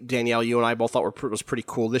Danielle, you and I both thought was pretty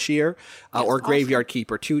cool this year, or Graveyard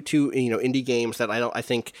Keeper, two indie games that I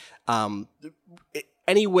think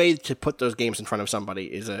any way to put those games in front of somebody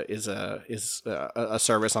is a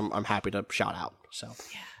service I'm happy to shout out. So.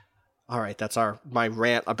 Yeah. All right, that's my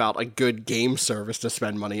rant about a good game service to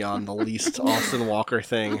spend money on, the least Austin Walker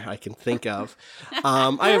thing I can think of.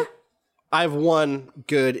 I have one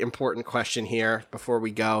good important question here before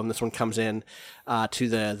we go, and this one comes in to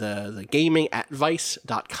the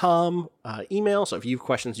gaming@vice.com email. So if you have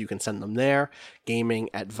questions, you can send them there,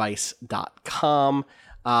 gaming@vice.com.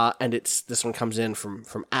 And this one comes in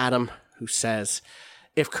from Adam, who says,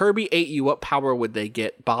 if Kirby ate you, what power would they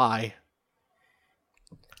get by?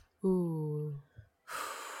 Ooh.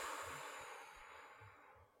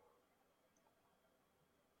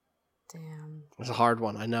 Damn. It's a hard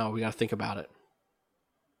one. I know. We got to think about it.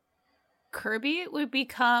 Kirby would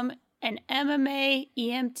become an MMA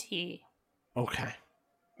EMT. Okay.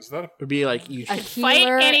 Is that It'd be like you a could fight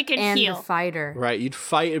and it can heal. A fighter. Right. You'd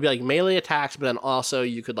fight. It'd be like melee attacks, but then also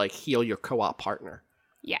you could like heal your co-op partner.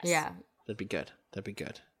 Yes. Yeah. That'd be good.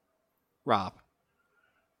 Rob.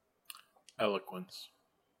 Eloquence.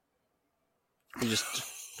 You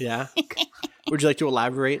just, yeah? Would you like to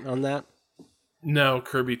elaborate on that? No,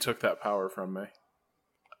 Kirby took that power from me.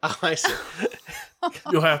 Oh, I see.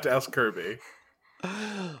 You'll have to ask Kirby.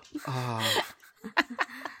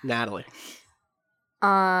 Natalie.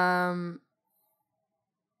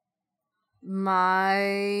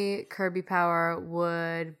 My Kirby power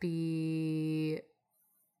would be...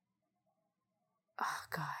 Oh,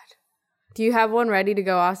 God. Do you have one ready to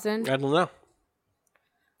go, Austin? I don't know.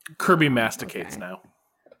 Kirby masticates now.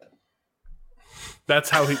 That's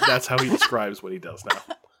how he describes what he does now.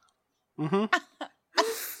 Mm-hmm.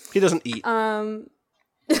 He doesn't eat. My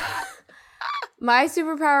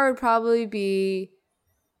superpower would probably be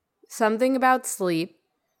something about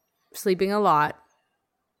sleeping a lot.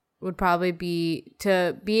 Would probably be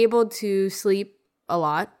to be able to sleep a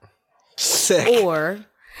lot. Sick.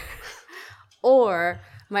 Or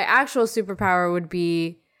my actual superpower would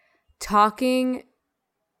be talking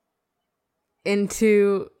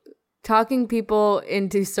people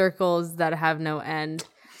into circles that have no end.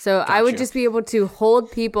 So Gotcha. I would just be able to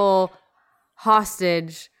hold people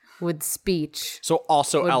hostage with speech. So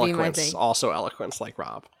also would be my eloquence. thing. Also eloquence like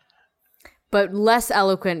Rob. But less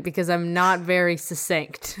eloquent because I'm not very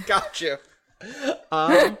succinct. Gotcha.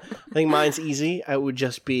 I think mine's easy. It would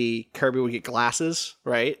just be Kirby would get glasses,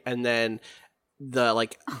 right? And then the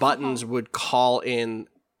buttons would call in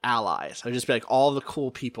allies. I'd just be like, all the cool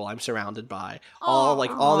people I'm surrounded by, all the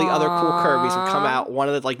other cool Kirby's would come out. One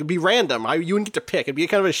of the it'd be random. You wouldn't get to pick. It'd be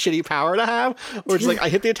kind of a shitty power to have. Where it's I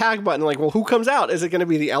hit the attack button, well, who comes out? Is it going to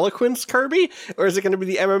be the eloquence Kirby, or is it going to be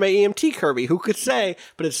the MMA EMT Kirby? Who could say?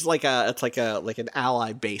 But it's like an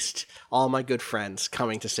ally based. All my good friends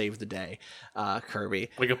coming to save the day, Kirby.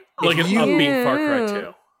 Like an upbeat Far Cry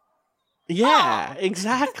 2. Yeah,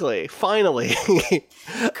 exactly. Finally.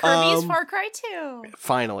 Kirby's Far Cry 2.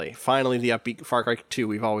 Finally the upbeat Far Cry 2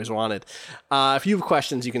 we've always wanted. If you have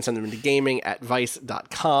questions, you can send them into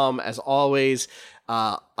gaming@vice.com. As always,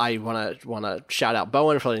 I want to shout out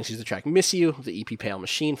Bowen for letting us use the track Miss You, the EP Pale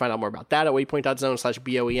Machine. Find out more about that at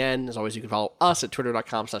waypoint.zone/BOEN. As always, you can follow us at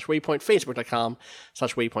twitter.com/waypoint,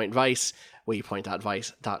 facebook.com/waypointvice,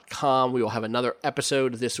 waypoint.vice.com. We will have another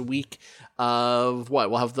episode this week of what?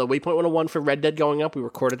 We'll have the Waypoint 101 for Red Dead going up. We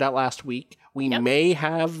recorded that last week. We may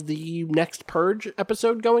have the next Purge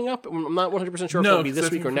episode going up. I'm not 100% sure if it'll be this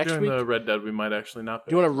week or next week. The Red Dead, we might actually not be.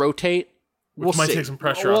 Do you want to rotate? Which might take some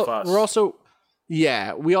pressure off us. We're also...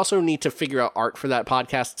 Yeah, we also need to figure out art for that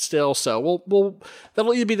podcast still, so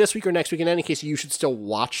that'll either be this week or next week. In any case, you should still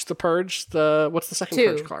watch The Purge. What's the second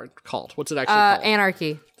Purge card called? What's it actually called?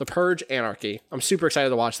 Anarchy. The Purge Anarchy. I'm super excited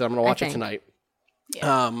to watch that. I'm going to watch it tonight.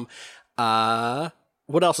 Yeah.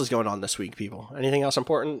 What else is going on this week, people? Anything else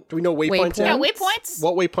important? Do we know waypoints? Yeah, waypoints.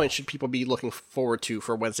 What waypoints should people be looking forward to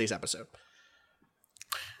for Wednesday's episode?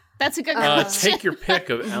 That's a good question. Take your pick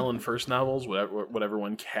of Alan First novels, whatever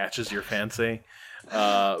one catches your fancy.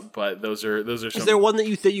 But those are some... Is there one that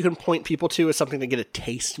you think you can point people to as something to get a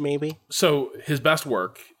taste, maybe? So his best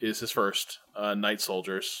work is his first, Night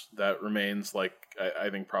Soldiers. That remains I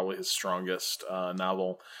think probably his strongest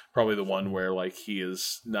novel. Probably the one where he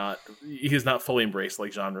is not fully embraced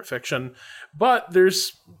genre fiction, but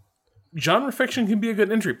there's genre fiction can be a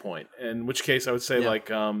good entry point. In which case, I would say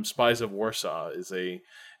Spies of Warsaw is a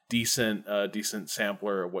decent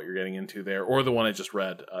sampler of what you're getting into there, or the one I just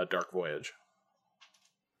read, Dark Voyage.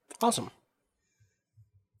 Awesome.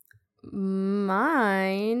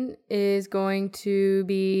 Mine is going to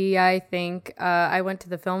be, I think, I went to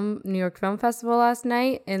the New York Film Festival last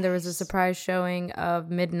night, and there was a surprise showing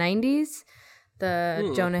of Mid-90s,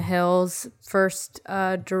 Jonah Hill's first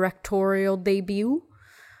directorial debut,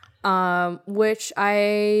 which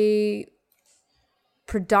I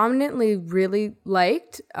predominantly really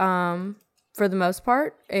liked for the most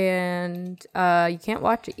part, and you can't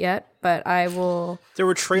watch it yet, but I will. There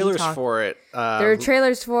were trailers for it. There were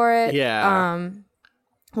trailers for it. Yeah.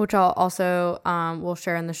 Which I'll also will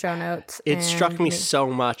share in the show notes. It struck me so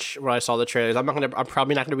much when I saw the trailers. I'm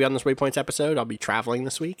probably not gonna be on this Waypoints episode. I'll be traveling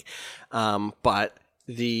this week. But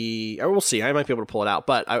we'll see. I might be able to pull it out.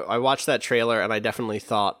 But I watched that trailer and I definitely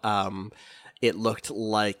thought it looked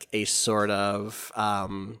like a sort of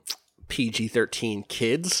PG-13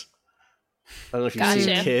 Kids. I don't know if you've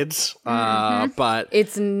seen Kids, but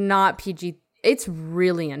it's not PG. It's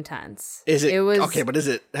really intense. Is it? Okay, but is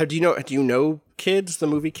it? Do you know Kids? The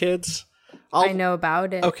movie Kids? I know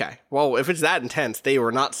about it. Okay, well, if it's that intense, they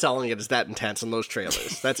were not selling it as that intense in those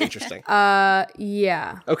trailers. That's interesting.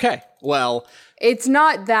 Yeah. Okay, well, it's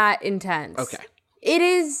not that intense. Okay, it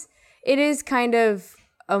is. It is kind of.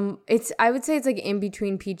 It's. I would say it's in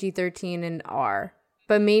between PG-13 and R,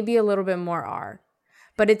 but maybe a little bit more R.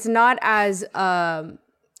 But it's not as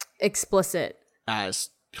explicit as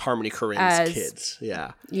Harmony Korine's Kids.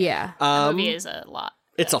 Yeah. Yeah. The movie is a lot.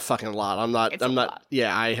 It's a fucking lot. I'm not.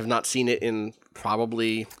 Yeah, I have not seen it in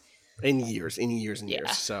probably years.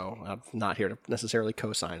 So I'm not here to necessarily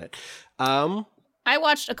co-sign it. I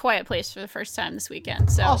watched A Quiet Place for the first time this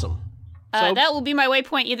weekend. So awesome. That will be my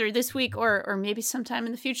waypoint either this week or maybe sometime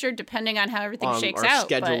in the future, depending on how everything shakes out.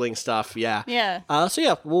 Scheduling stuff, yeah. Yeah.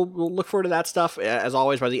 We'll look forward to that stuff. As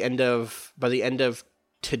always, by the end of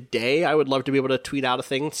today, I would love to be able to tweet out a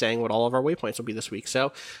thing saying what all of our waypoints will be this week.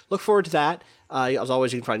 So look forward to that. As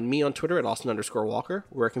always, you can find me on Twitter at Austin_Walker.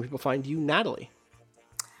 Where can people find you, Natalie?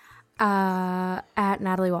 At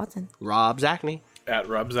Natalie Watson. Rob Zachney. At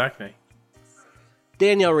Rob Zachney.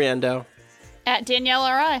 Danielle Riendo. At Danielle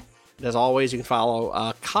R.I. As always, you can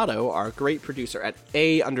follow Kato, our great producer, at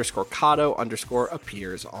 _Kato_appears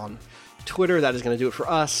on Twitter. That is going to do it for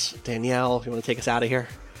us. Danielle, if you want to take us out of here.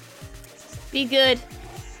 Be good.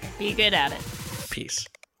 Be good at it. Peace.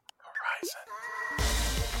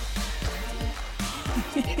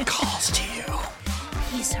 Horizon. It calls to you.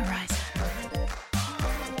 Peace, Horizon.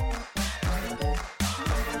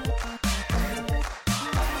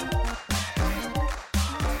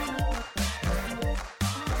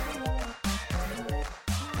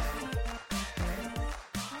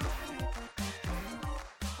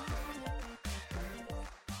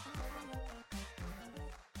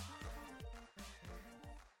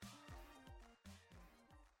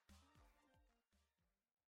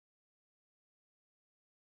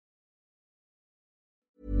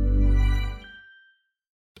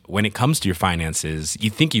 When it comes to your finances, you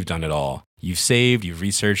think you've done it all. You've saved, you've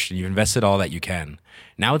researched, and you've invested all that you can.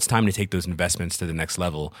 Now it's time to take those investments to the next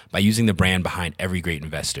level by using the brand behind every great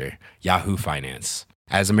investor, Yahoo Finance.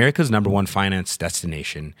 As America's #1 finance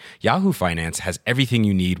destination, Yahoo Finance has everything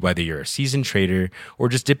you need, whether you're a seasoned trader or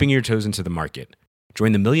just dipping your toes into the market.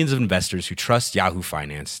 Join the millions of investors who trust Yahoo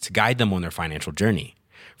Finance to guide them on their financial journey.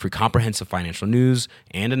 For comprehensive financial news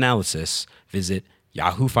and analysis, visit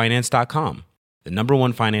yahoofinance.com. The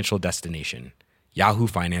 #1 financial destination,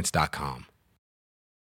 yahoofinance.com.